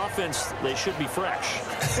this offense, they should be fresh.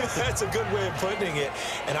 That's a good way of putting it.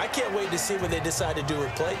 And I can't wait to see what they decide to do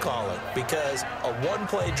with play calling. Because a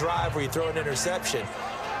 1-play drive where you throw an interception,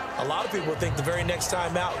 a lot of people think the very next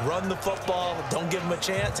time out, run the football, don't give them a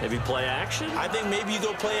chance. Maybe play action? I think maybe you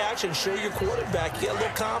go play action, show your quarterback, get a little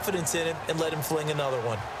confidence in him, and let him fling another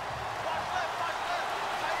one.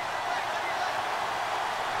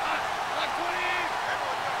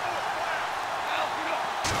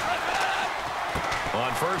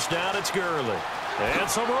 On first down, it's Gurley. And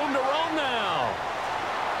some room to roam now.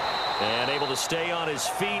 And able to stay on his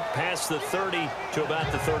feet past the 30 to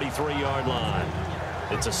about the 33-yard line.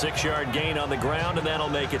 It's a 6-yard gain on the ground, and that'll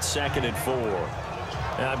make it 2nd and 4.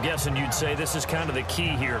 I'm guessing you'd say this is kind of the key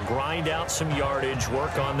here. Grind out some yardage,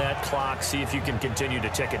 work on that clock, see if you can continue to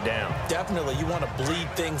tick it down. Definitely. You want to bleed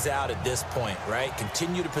things out at this point, right?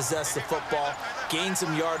 Continue to possess the football, gain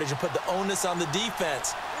some yardage, and put the onus on the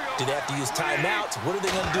defense. Do they have to use timeouts? What are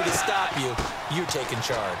they going to do to stop you? You're taking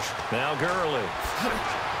charge. Now Gurley.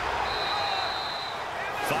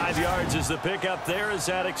 5 yards is the pickup there as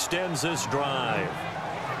that extends this drive.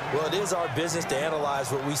 Well, it is our business to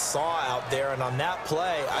analyze what we saw out there, and on that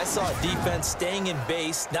play, I saw a defense staying in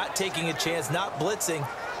base, not taking a chance, not blitzing,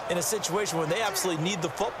 in a situation where they absolutely need the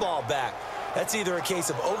football back. That's either a case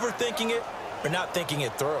of overthinking it or not thinking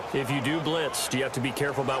it through. If you do blitz, do you have to be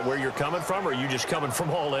careful about where you're coming from, or are you just coming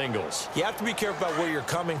from all angles? You have to be careful about where you're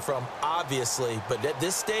coming from, obviously, but at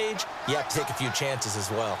this stage, you have to take a few chances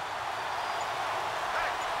as well.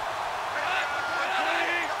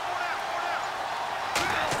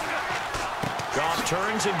 Goff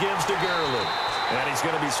turns and gives to Gurley. And he's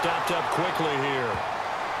going to be stopped up quickly here.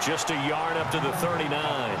 Just a yard up to the 39.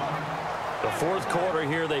 The fourth quarter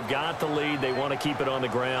here, they've got the lead. They want to keep it on the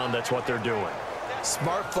ground. That's what they're doing.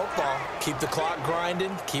 Smart football. Keep the clock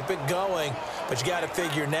grinding. Keep it going. But you got to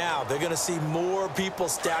figure now, they're going to see more people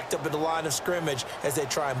stacked up at the line of scrimmage as they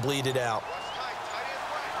try and bleed it out.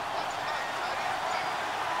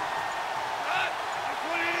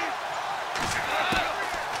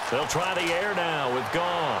 They'll try the air now with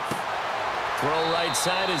Goff. Throw right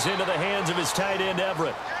side is into the hands of his tight end,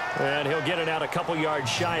 Everett. And he'll get it out a couple yards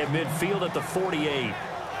shy of midfield at the 48.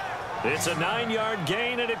 It's a 9-yard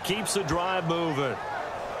gain, and it keeps the drive moving.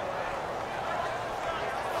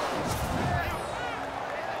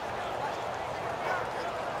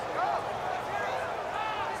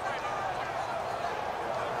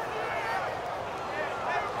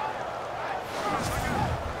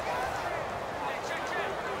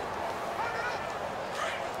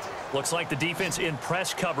 Looks like the defense in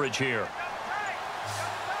press coverage here.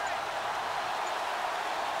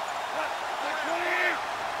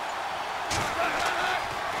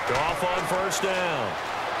 Goff on first down.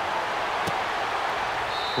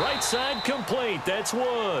 Right side complete. That's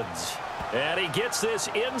Woods. And he gets this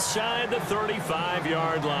inside the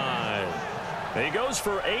 35-yard line. He goes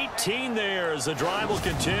for 18 there as the drive will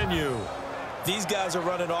continue. These guys are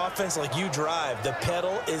running offense like you drive. The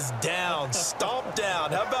pedal is down, stomp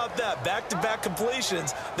down. How about that? Back-to-back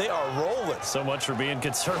completions. They are rolling. So much for being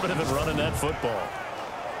conservative and running that football.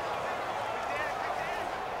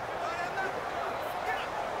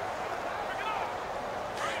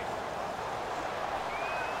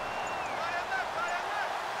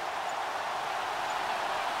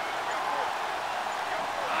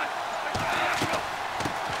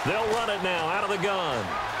 They'll run it now out of the gun.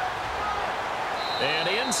 And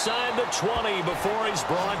inside the 20 before he's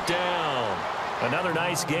brought down. Another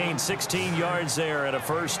nice gain, 16 yards there and a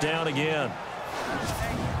first down again.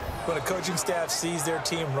 When a coaching staff sees their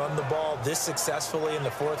team run the ball this successfully in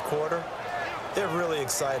the fourth quarter, they're really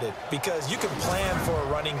excited because you can plan for a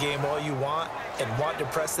running game all you want and want to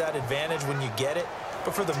press that advantage when you get it.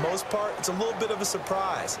 But for the most part, it's a little bit of a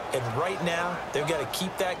surprise. And right now, they've got to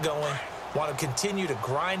keep that going. Want to continue to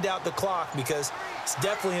grind out the clock because it's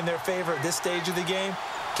definitely in their favor at this stage of the game.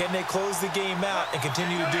 Can they close the game out and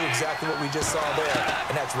continue to do exactly what we just saw there,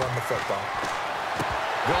 and that's run the football.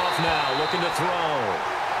 Goff now looking to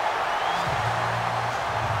throw.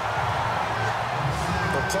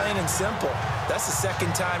 But plain and simple, that's the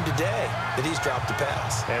second time today that he's dropped a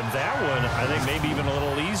pass. And that one, I think, maybe even a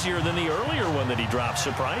little easier than the earlier one that he dropped.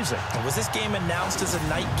 Surprising. And was this game announced as a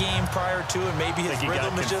night game prior to, and maybe his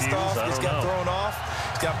rhythm is just off? He's got thrown off.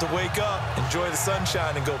 He's got to wake up, enjoy the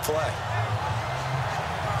sunshine, and go play.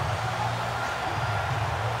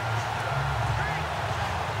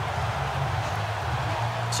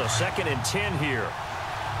 So 2nd and 10 here.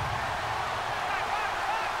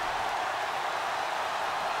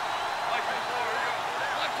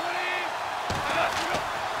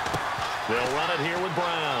 They'll run it here with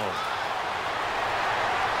Brown.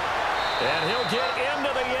 And he'll get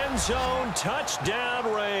into the end zone. Touchdown,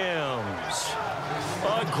 Rams.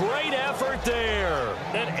 A great effort there.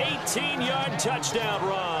 An 18-yard touchdown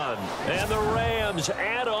run. And the Rams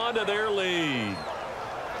add on to their lead.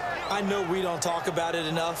 I know we don't talk about it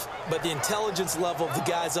enough, but the intelligence level of the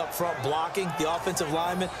guys up front blocking, the offensive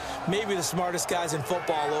linemen, maybe the smartest guys in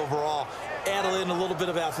football overall. Add in a little bit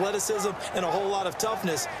of athleticism and a whole lot of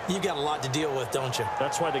toughness. You've got a lot to deal with, don't you?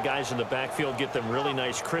 That's why the guys in the backfield get them really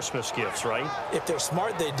nice Christmas gifts, right? If they're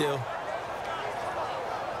smart, they do.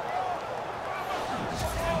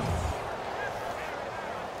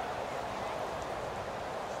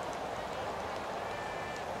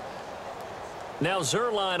 Now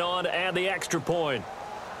Zerline on to add the extra point.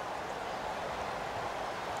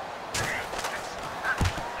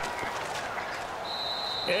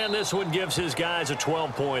 And this one gives his guys a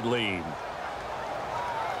 12-point lead.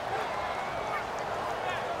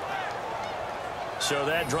 So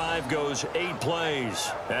that drive goes 8 plays.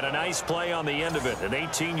 And a nice play on the end of it. An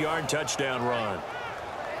 18-yard touchdown run.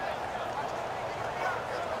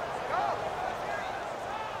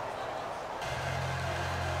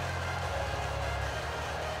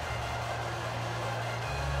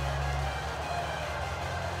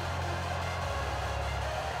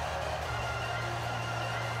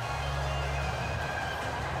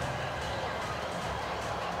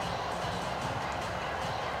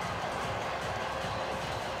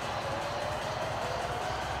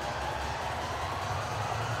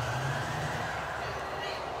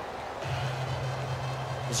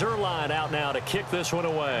 Zerline out now to kick this one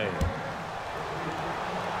away.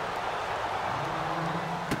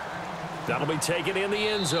 That'll be taken in the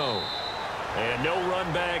end zone. And no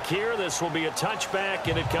run back here. This will be a touchback,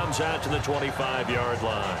 and it comes out to the 25-yard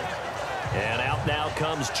line. And out now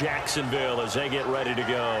comes Jacksonville as they get ready to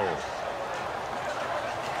go.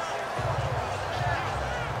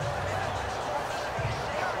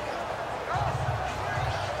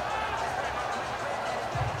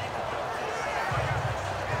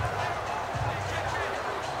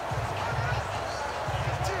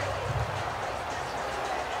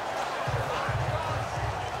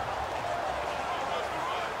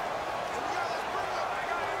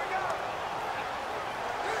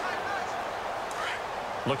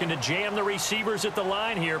 Looking to jam the receivers at the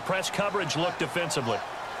line here. Press coverage look defensively.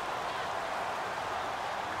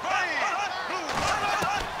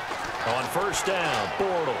 On first down,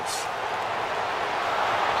 Bortles.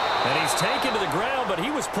 And he's taken to the ground, but he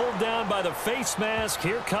was pulled down by the face mask.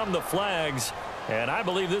 Here come the flags. And I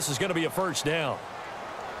believe this is going to be a first down.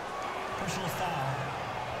 Personal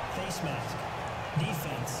foul. Face mask.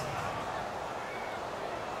 Defense.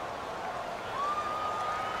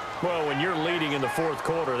 Well, when you're leading in the fourth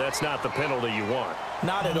quarter, that's not the penalty you want.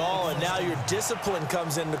 Not at all, and now your discipline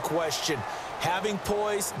comes into question. Having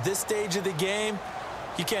poise this stage of the game,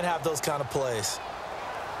 you can't have those kind of plays.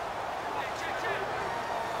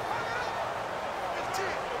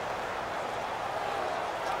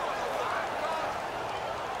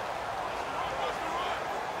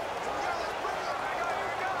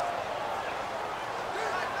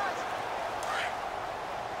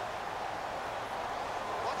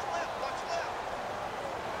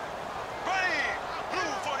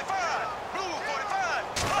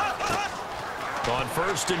 On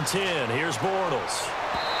first and 10, here's Bortles.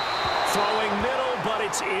 Throwing middle, but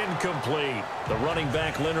it's incomplete. The running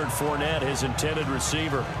back, Leonard Fournette, his intended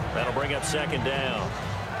receiver. That'll bring up second down.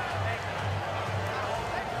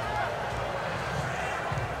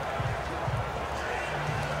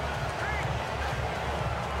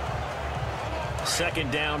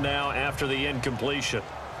 Second down now after the incompletion.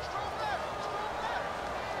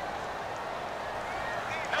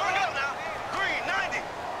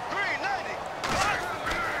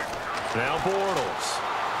 Now Bortles.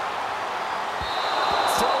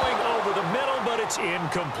 Throwing over the middle, but it's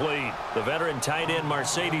incomplete. The veteran tight end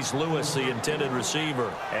Mercedes Lewis, the intended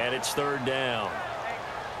receiver. And it's third down.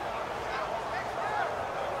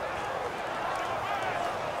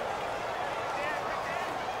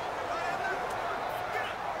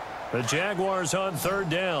 The Jaguars on third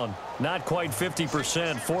down. Not quite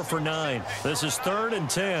 50%, 4 for 9. This is third and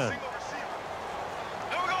 10.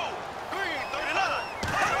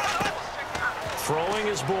 Throwing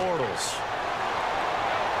is Bortles.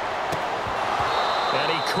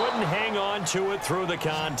 And he couldn't hang on to it through the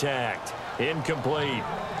contact. Incomplete.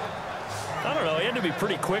 I don't know. He had to be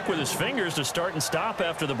pretty quick with his fingers to start and stop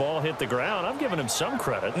after the ball hit the ground. I'm giving him some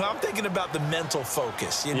credit. Well, I'm thinking about the mental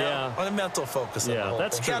focus, you know? Yeah. On the mental focus of the whole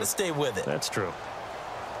that's thing. true. Got to stay with it. That's true.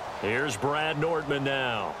 Here's Brad Nortman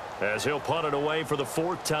now as he'll punt it away for the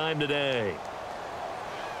 4th time today.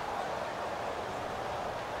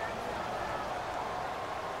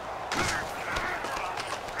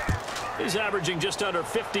 He's averaging just under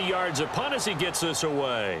 50 yards a punt as he gets this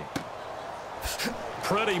away.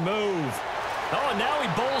 Pretty move. Oh, and now he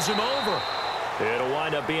bowls him over. It'll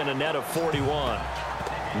wind up being a net of 41.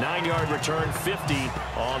 9-yard return, 50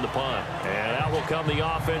 on the punt. And out will come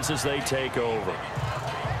the offense as they take over.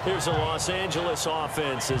 Here's the Los Angeles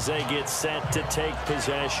offense as they get set to take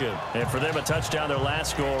possession. And for them, a touchdown their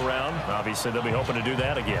last go-around. Obviously, they'll be hoping to do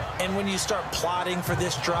that again. And when you start plotting for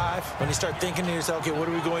this drive, when you start thinking to yourself, okay, what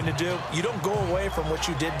are we going to do? You don't go away from what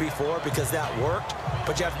you did before because that worked,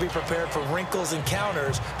 but you have to be prepared for wrinkles and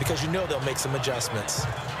counters because you know they'll make some adjustments.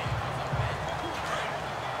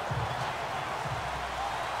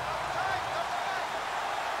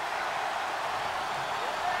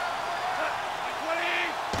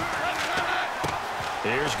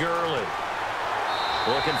 Here's Gurley.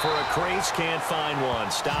 Looking for a crease, can't find one.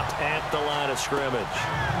 Stopped at the line of scrimmage.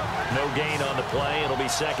 No gain on the play. It'll be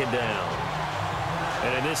second down.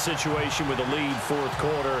 And in this situation with the lead fourth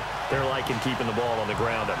quarter, they're liking keeping the ball on the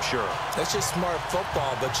ground, I'm sure. That's just smart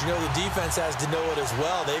football, but you know the defense has to know it as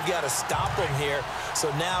well. They've got to stop them here. So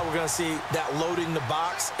now we're going to see that loading the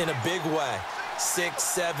box in a big way. 6,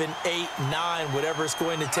 7, 8, 9, whatever it's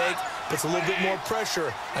going to take, puts a little bit more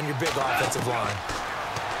pressure on your big offensive line.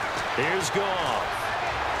 Here's Goff.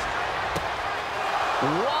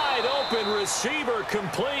 Wide open receiver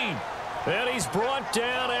complete. And he's brought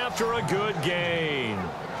down after a good gain.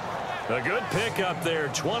 A good pickup there,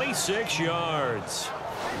 26 yards.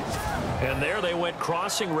 And there they went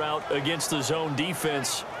crossing route against the zone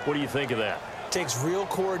defense. What do you think of that? Takes real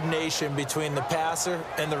coordination between the passer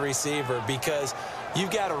and the receiver because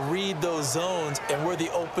you've got to read those zones and where the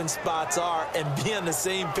open spots are and be on the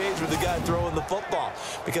same page with the guy throwing the football.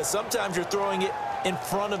 Because sometimes you're throwing it in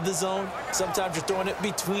front of the zone. Sometimes you're throwing it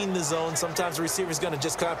between the zones. Sometimes the receiver's going to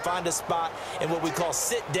just kind of find a spot and what we call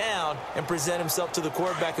sit down and present himself to the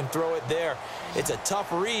quarterback and throw it there. It's a tough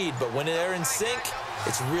read, but when they're in sync,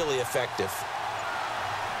 it's really effective.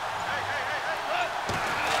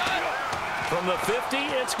 From the 50,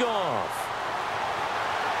 it's Goff.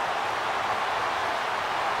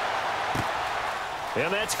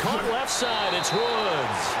 And that's caught left side. It's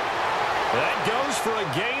Woods. That goes for a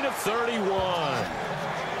gain of 31.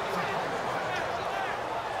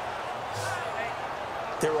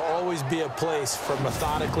 There will always be a place for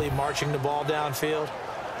methodically marching the ball downfield.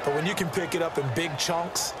 But when you can pick it up in big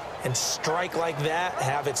chunks and strike like that,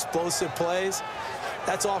 have explosive plays,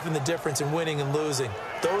 that's often the difference in winning and losing.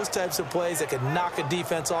 Those types of plays that can knock a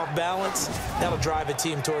defense off balance, that'll drive a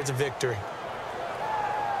team towards a victory.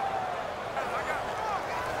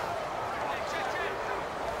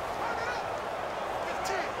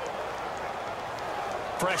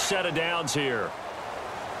 Fresh set of downs here.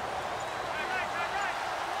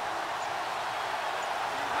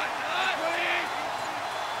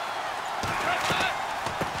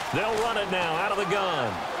 They'll run it now out of the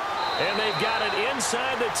gun. And they've got it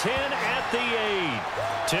inside the 10 at the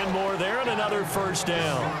 8. 10 more there and another first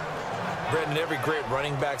down. Brendan, every great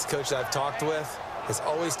running backs coach that I've talked with has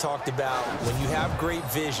always talked about when you have great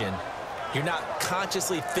vision, you're not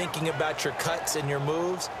consciously thinking about your cuts and your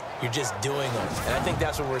moves. You're just doing them. And I think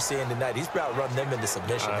that's what we're seeing tonight. He's about running them into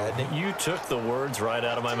submission, hasn't he? You took the words right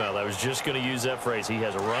out of my mouth. I was just going to use that phrase. He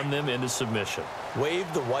has run them into submission.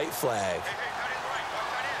 Wave the white flag.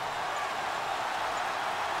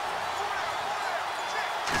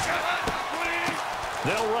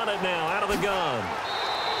 They'll run it now out of the gun.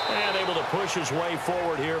 And able to push his way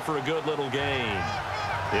forward here for a good little gain.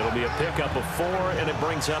 It'll be a pickup of 4, and it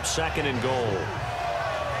brings up 2nd and goal.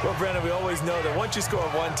 Well, Brandon, we always know that once you score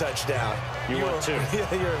 1 touchdown, you want 2.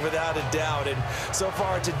 You're without a doubt. And so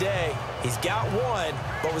far today, he's got 1,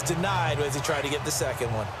 but was denied as he tried to get the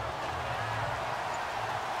 2nd one.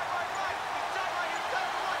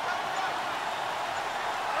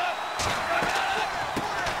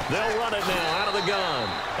 They'll run it now out of the gun.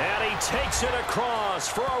 And he takes it across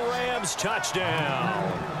for a Rams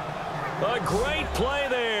touchdown. A great play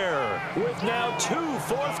there with now 2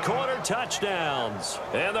 fourth-quarter touchdowns.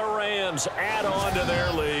 And the Rams add on to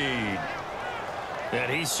their lead. And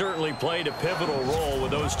he certainly played a pivotal role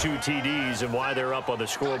with those 2 TDs and why they're up on the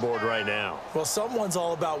scoreboard right now. Well, someone's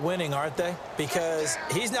all about winning, aren't they? Because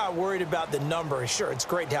he's not worried about the number. Sure, it's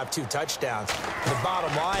great to have 2 touchdowns. The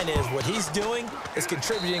bottom line is what he's doing is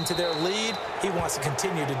contributing to their lead. He wants to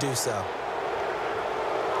continue to do so.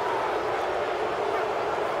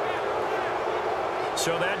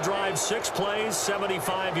 So that drives 6 plays,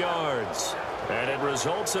 75 yards. And it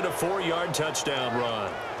results in a 4-yard touchdown run.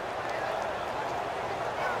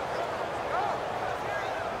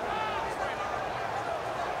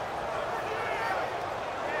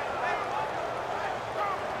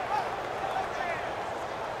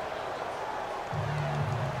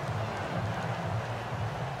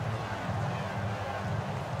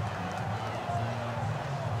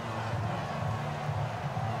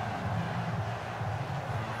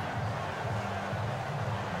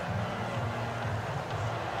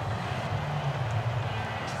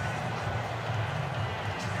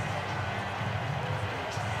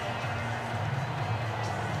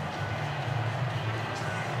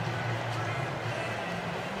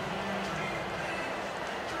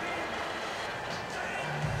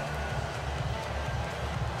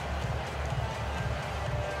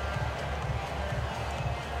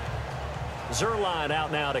 Zerline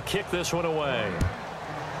out now to kick this one away.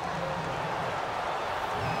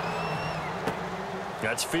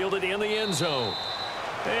 That's fielded in the end zone.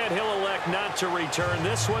 And he'll elect not to return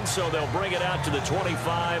this one, so they'll bring it out to the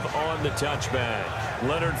 25 on the touchback.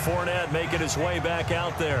 Leonard Fournette making his way back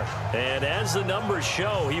out there. And as the numbers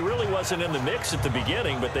show, he really wasn't in the mix at the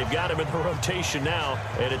beginning, but they've got him in the rotation now,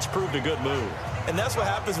 and it's proved a good move. And that's what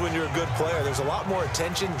happens when you're a good player. There's a lot more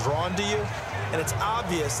attention drawn to you, and it's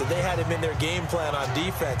obvious that they had him in their game plan on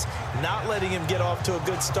defense, not letting him get off to a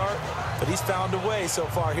good start, but he's found a way so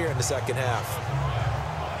far here in the second half.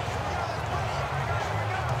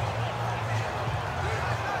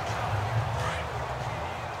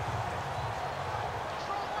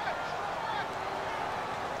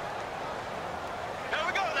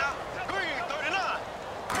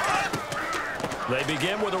 They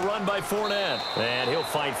begin with a run by Fournette, and he'll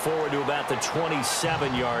fight forward to about the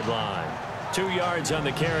 27-yard line. 2 yards on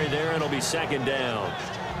the carry there, and it'll be second down.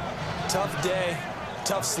 Tough day,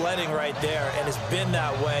 tough sledding right there, and it's been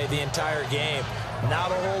that way the entire game.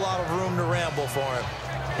 Not a whole lot of room to ramble for him.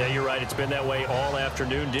 Yeah, you're right. It's been that way all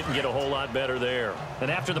afternoon. Didn't get a whole lot better there.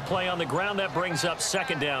 And after the play on the ground, that brings up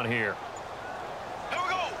second down here. Here we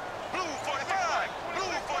go. Blue 45.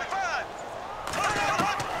 Blue 45.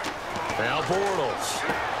 Now Bortles.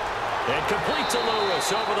 And complete to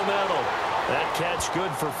Lewis over the middle. That catch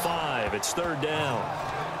good for 5. It's third down.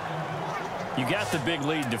 You got the big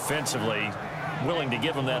lead defensively. Willing to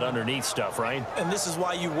give them that underneath stuff, right? And this is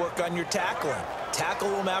why you work on your tackling. Tackle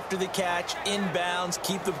them after the catch, inbounds,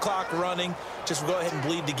 keep the clock running. Just go ahead and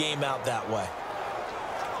bleed the game out that way.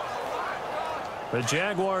 The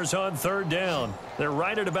Jaguars on third down. They're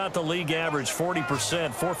right at about the league average,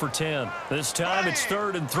 40%, 4 for 10. This time it's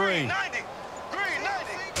 3rd and 3.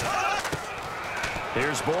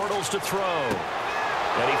 Here's Bortles to throw.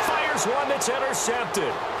 And he fires one that's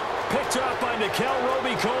intercepted. Picked up by Nickel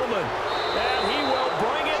Roby-Coleman. And he will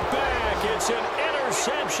bring it back. It's an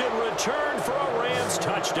interception return for a Rams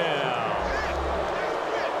touchdown.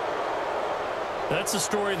 That's the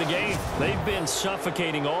story of the game. They've been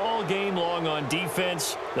suffocating all game long on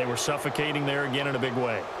defense. They were suffocating there again in a big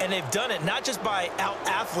way. And they've done it not just by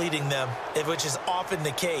out-athleting them, which is often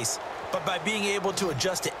the case, but by being able to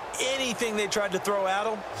adjust to anything they tried to throw at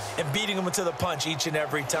them and beating them to the punch each and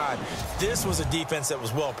every time. This was a defense that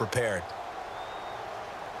was well prepared.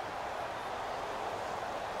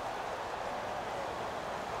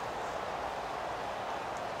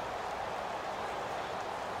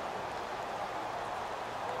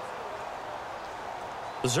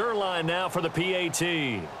 Zerline now for the PAT.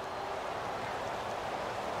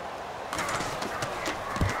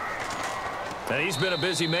 And he's been a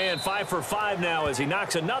busy man, 5 for 5 now as he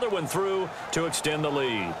knocks another one through to extend the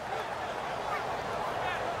lead.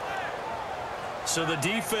 So the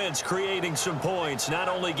defense creating some points, not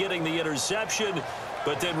only getting the interception,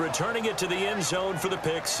 but then returning it to the end zone for the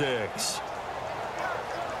pick 6.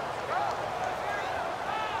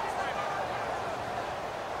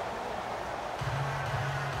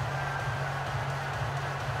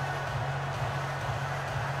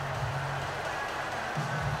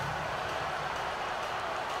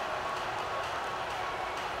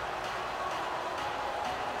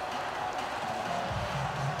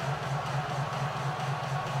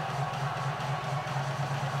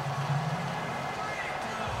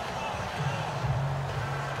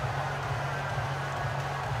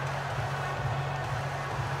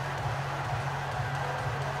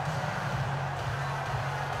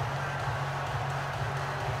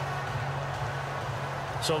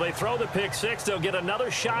 So they throw the pick 6. They'll get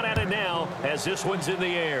another shot at it now as this one's in the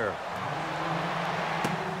air.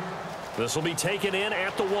 This will be taken in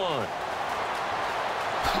at the 1.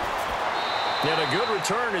 And a good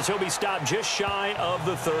return as he'll be stopped just shy of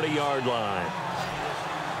the 30-yard line.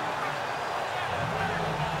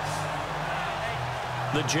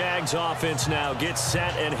 The Jags offense now gets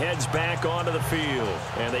set and heads back onto the field.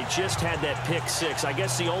 And they just had that pick 6. I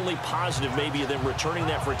guess the only positive maybe of them returning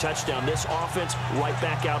that for a touchdown. This offense right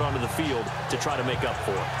back out onto the field to try to make up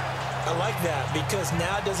for it. I like that because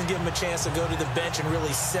now it doesn't give them a chance to go to the bench and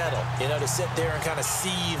really settle. You know, to sit there and kind of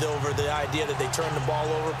seethe over the idea that they turned the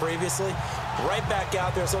ball over previously. Right back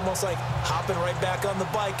out there. It's almost like hopping right back on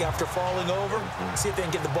the bike after falling over. See if they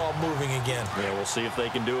can get the ball moving again. Yeah, we'll see if they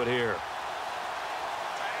can do it here.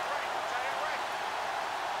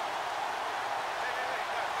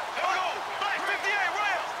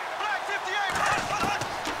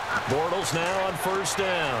 Bortles now on first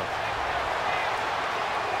down.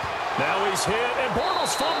 Now he's hit, and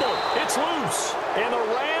Bortles fumbled. It's loose, and the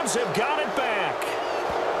Rams have got it back.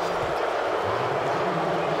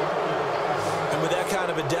 And with that kind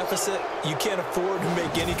of a deficit, you can't afford to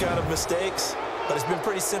make any kind of mistakes. but it's been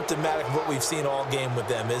pretty symptomatic of what we've seen all game with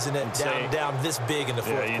them, isn't it? Down this big in the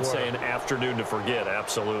fourth quarter. Yeah, you'd say an afternoon to forget,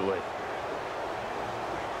 absolutely.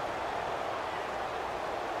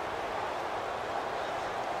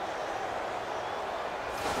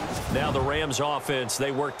 Now the Rams offense,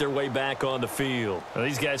 they work their way back on the field. Now,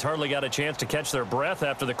 these guys hardly got a chance to catch their breath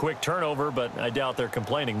after the quick turnover, but I doubt they're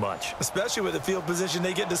complaining much. Especially with the field position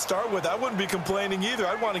they get to start with. I wouldn't be complaining either.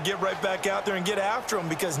 I'd want to get right back out there and get after them,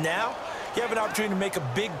 because now you have an opportunity to make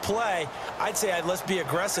a big play. I'd say let's be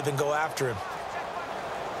aggressive and go after him.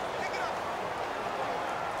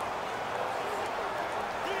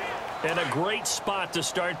 And a great spot to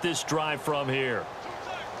start this drive from here.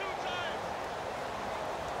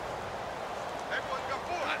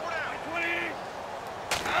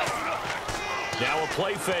 Now a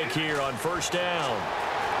play fake here on first down.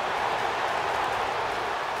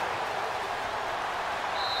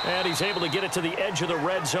 And he's able to get it to the edge of the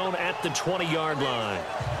red zone at the 20-yard line.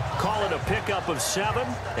 Call it a pickup of 7,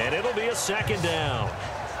 and it'll be a second down.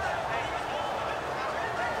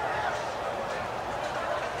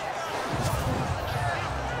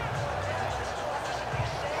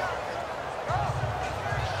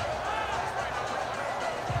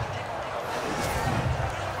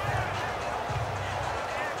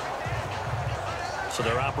 So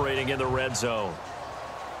they're operating in the red zone.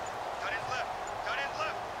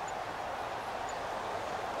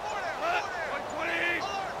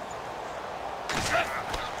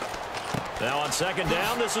 Now on second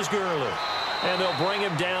down, this is Gurley. And they'll bring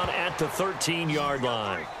him down at the 13-yard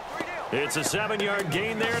line. It's a 7-yard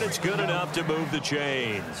gain there, and it's good enough to move the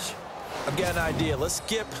chains. I've got an idea. Let's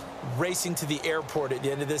skip racing to the airport at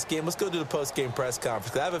the end of this game. Let's go to the post-game press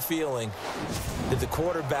conference. I have a feeling that the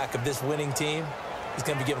quarterback of this winning team is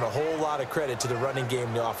going to be giving a whole lot of credit to the running game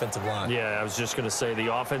and the offensive line. Yeah, I was just going to say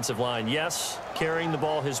the offensive line, yes, carrying the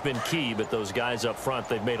ball has been key, but those guys up front,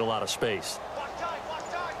 they've made a lot of space.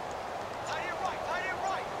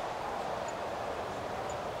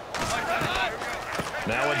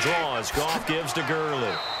 Now a draw as Goff gives to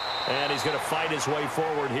Gurley. And he's going to fight his way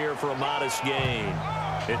forward here for a modest gain.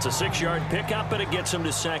 It's a 6-yard pickup, and it gets him to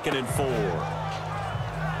 2nd and 4.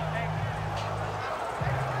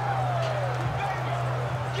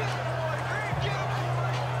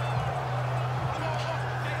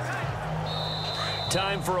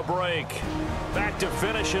 Time for a break. Back to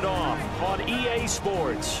finish it off on EA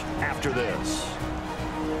Sports after this.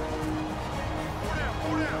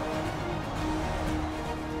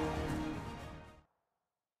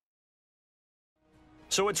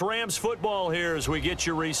 So it's Rams football here as we get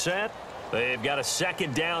you reset. They've got a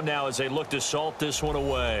second down now as they look to salt this one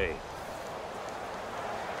away.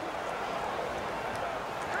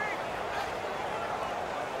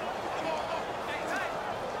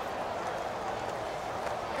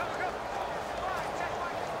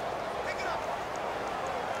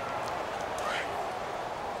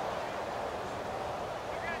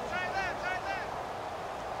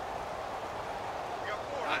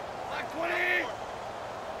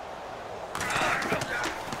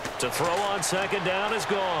 To throw on second down is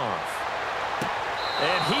Goff.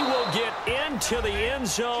 And he will get into the end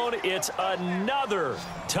zone. It's another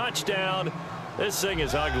touchdown. This thing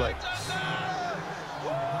is ugly.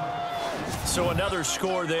 So another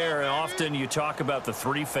score there. Often you talk about the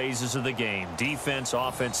 3 phases of the game. Defense,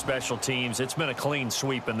 offense, special teams. It's been a clean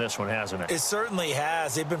sweep in this one, hasn't it? It certainly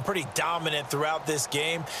has. They've been pretty dominant throughout this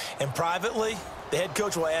game. And privately, the head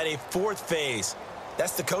coach will add a 4th phase.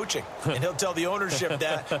 That's the coaching. And he'll tell the ownership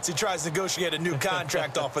that as he tries to negotiate a new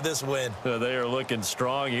contract off of this win. They are looking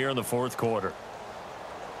strong here in the 4th quarter.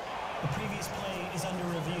 The previous play is under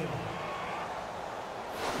review.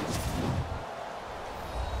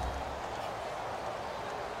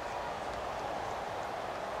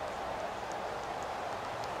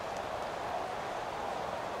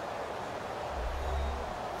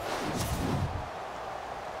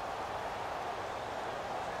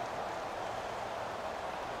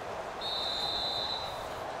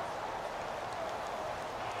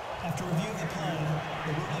 After review of the play,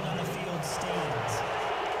 the ruling on the field stands.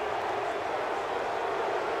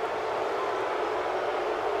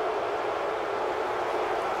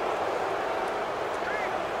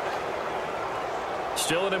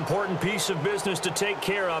 Still an important piece of business to take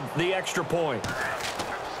care of, the extra point.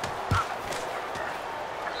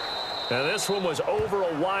 Now this one was over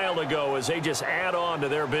a while ago as they just add on to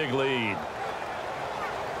their big lead.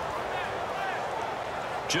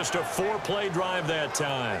 Just a 4-play drive that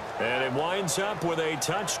time. And it winds up with a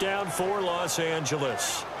touchdown for Los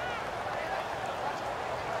Angeles.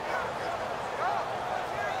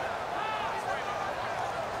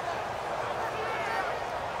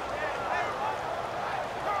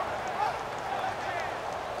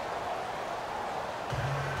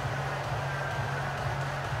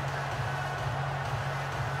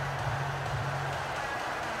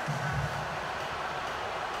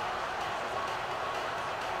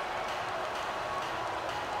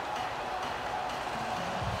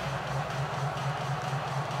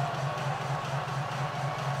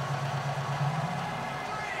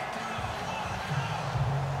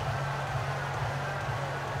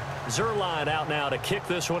 Zerline out now to kick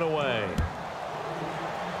this one away.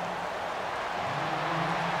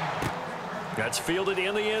 That's fielded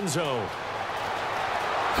in the end zone.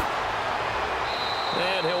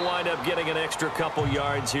 And he'll wind up getting an extra couple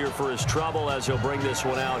yards here for his trouble as he'll bring this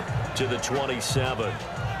one out to the 27.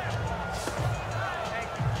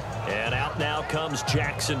 And out now comes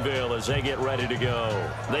Jacksonville as they get ready to go.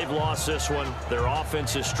 They've lost this one. Their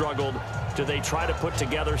offense has struggled. Do they try to put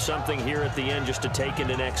together something here at the end just to take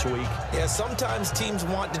into next week? Yeah, sometimes teams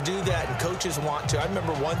want to do that and coaches want to. I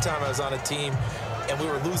remember one time I was on a team and we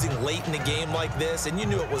were losing late in the game like this, and you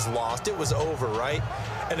knew it was lost. It was over, right?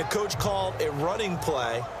 And the coach called a running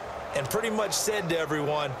play and pretty much said to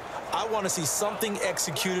everyone, I want to see something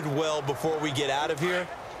executed well before we get out of here.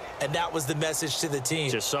 And that was the message to the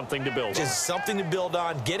team. Just something to build on. Just something to build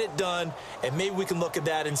on, get it done, and maybe we can look at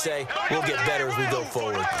that and say, we'll get better as we go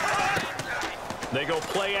forward. They go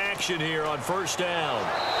play action here on first down.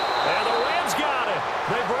 And the Rams got it.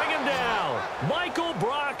 They bring him down. Michael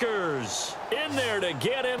Brockers in there to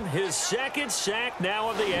get him his second sack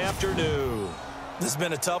now of the afternoon. This has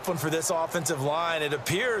been a tough one for this offensive line. It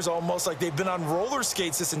appears almost like they've been on roller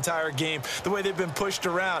skates this entire game, the way they've been pushed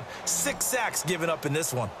around. 6 sacks given up in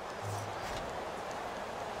this one.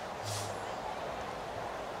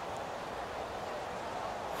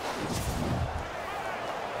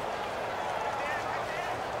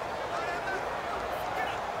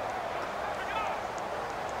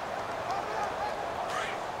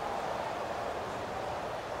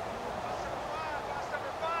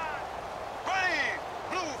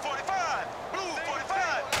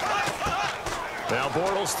 Now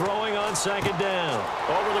Bortles throwing on second down.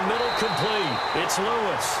 Over the middle, complete. It's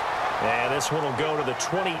Lewis. And this one will go to the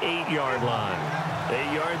 28-yard line.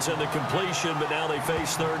 8 yards on the completion, but now they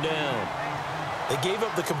face third down. They gave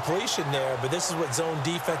up the completion there, but this is what zone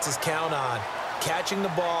defenses count on. Catching the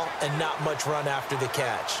ball and not much run after the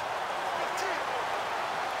catch.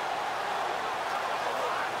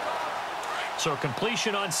 So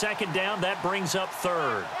completion on second down, that brings up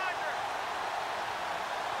third.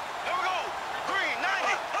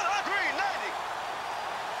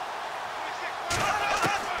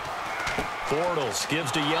 Bortles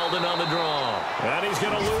gives to Yeldon on the draw. And he's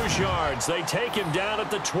going to lose yards. They take him down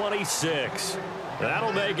at the 26.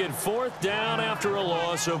 That'll make it fourth down after a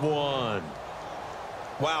loss of 1.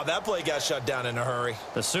 Wow, that play got shut down in a hurry.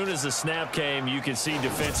 As soon as the snap came, you could see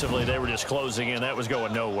defensively they were just closing in. That was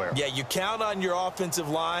going nowhere. Yeah, you count on your offensive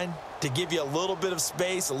line to give you a little bit of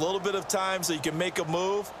space, a little bit of time so you can make a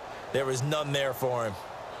move. There was none there for him.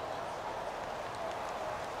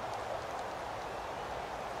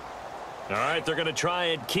 All right, they're going to try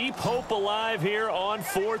and keep hope alive here on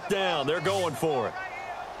fourth down. They're going for it.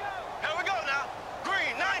 Here we go now.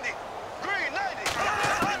 Green 90. Green 90.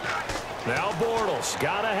 Now Bortles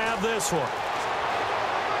got to have this one.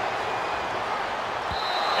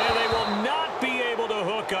 And they will not be able to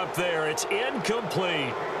hook up there. It's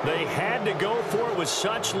incomplete. They had to go for it with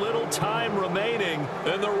such little time remaining.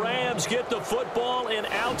 And the Rams get the football in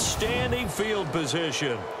outstanding field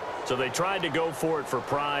position. So they tried to go for it for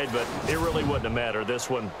pride, but it really wouldn't have mattered.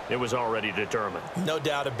 This one, it was already determined. No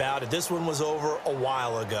doubt about it. This one was over a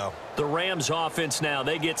while ago. The Rams offense now,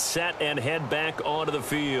 they get set and head back onto the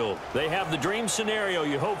field. They have the dream scenario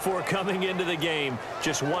you hope for coming into the game.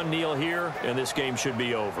 Just one kneel here, and this game should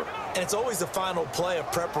be over. And it's always the final play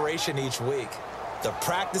of preparation each week. The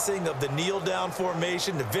practicing of the kneel-down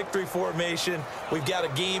formation, the victory formation. We've got a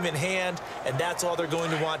game in hand, and that's all they're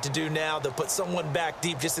going to want to do now. They'll put someone back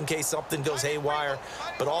deep just in case something goes haywire.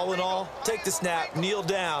 But all in all, take the snap, kneel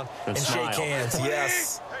down, and shake hands.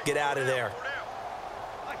 Yes, get out of there.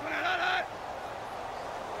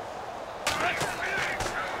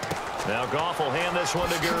 Now Goff will hand this one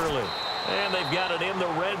to Gurley. And they've got it in the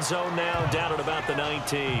red zone now, down at about the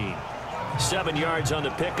 19. 7 yards on the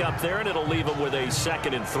pickup there, and it'll leave them with a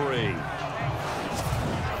 2nd and 3.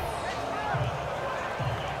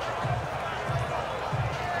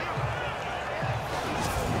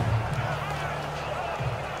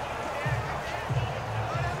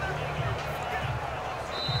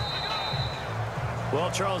 Well,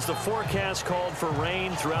 Charles, the forecast called for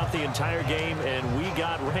rain throughout the entire game, and we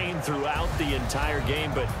got rain throughout the entire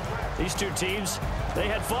game. But these two teams, they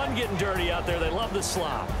had fun getting dirty out there. They love the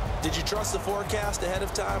slop. Did you trust the forecast ahead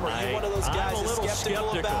of time? Are you one of those guys that's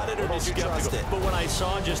skeptical about it, or did you trust it? But when I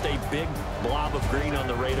saw just a big blob of green on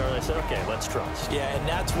the radar, I said, okay, let's trust. Yeah, and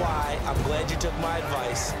that's why I'm glad you took my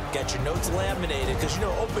advice. Got your notes laminated, because, you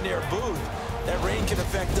know, open-air booth, That rain can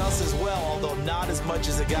affect us as well, although not as much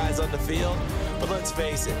as the guys on the field. But let's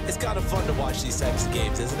face it, it's kind of fun to watch these types of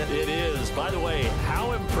games, isn't it? It is. By the way,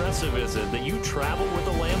 how impressive is it that you travel with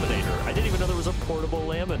a laminator? I didn't even know there was a portable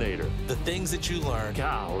laminator. The things that you learn.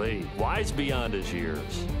 Golly, wise beyond his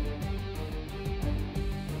years.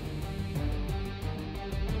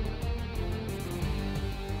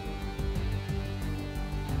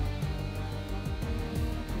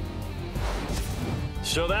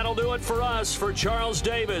 So that'll do it for us. For Charles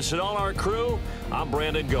Davis and all our crew, I'm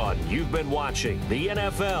Brandon Gaudin. You've been watching the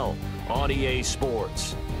NFL on EA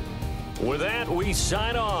Sports. With that, we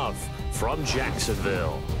sign off from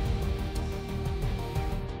Jacksonville.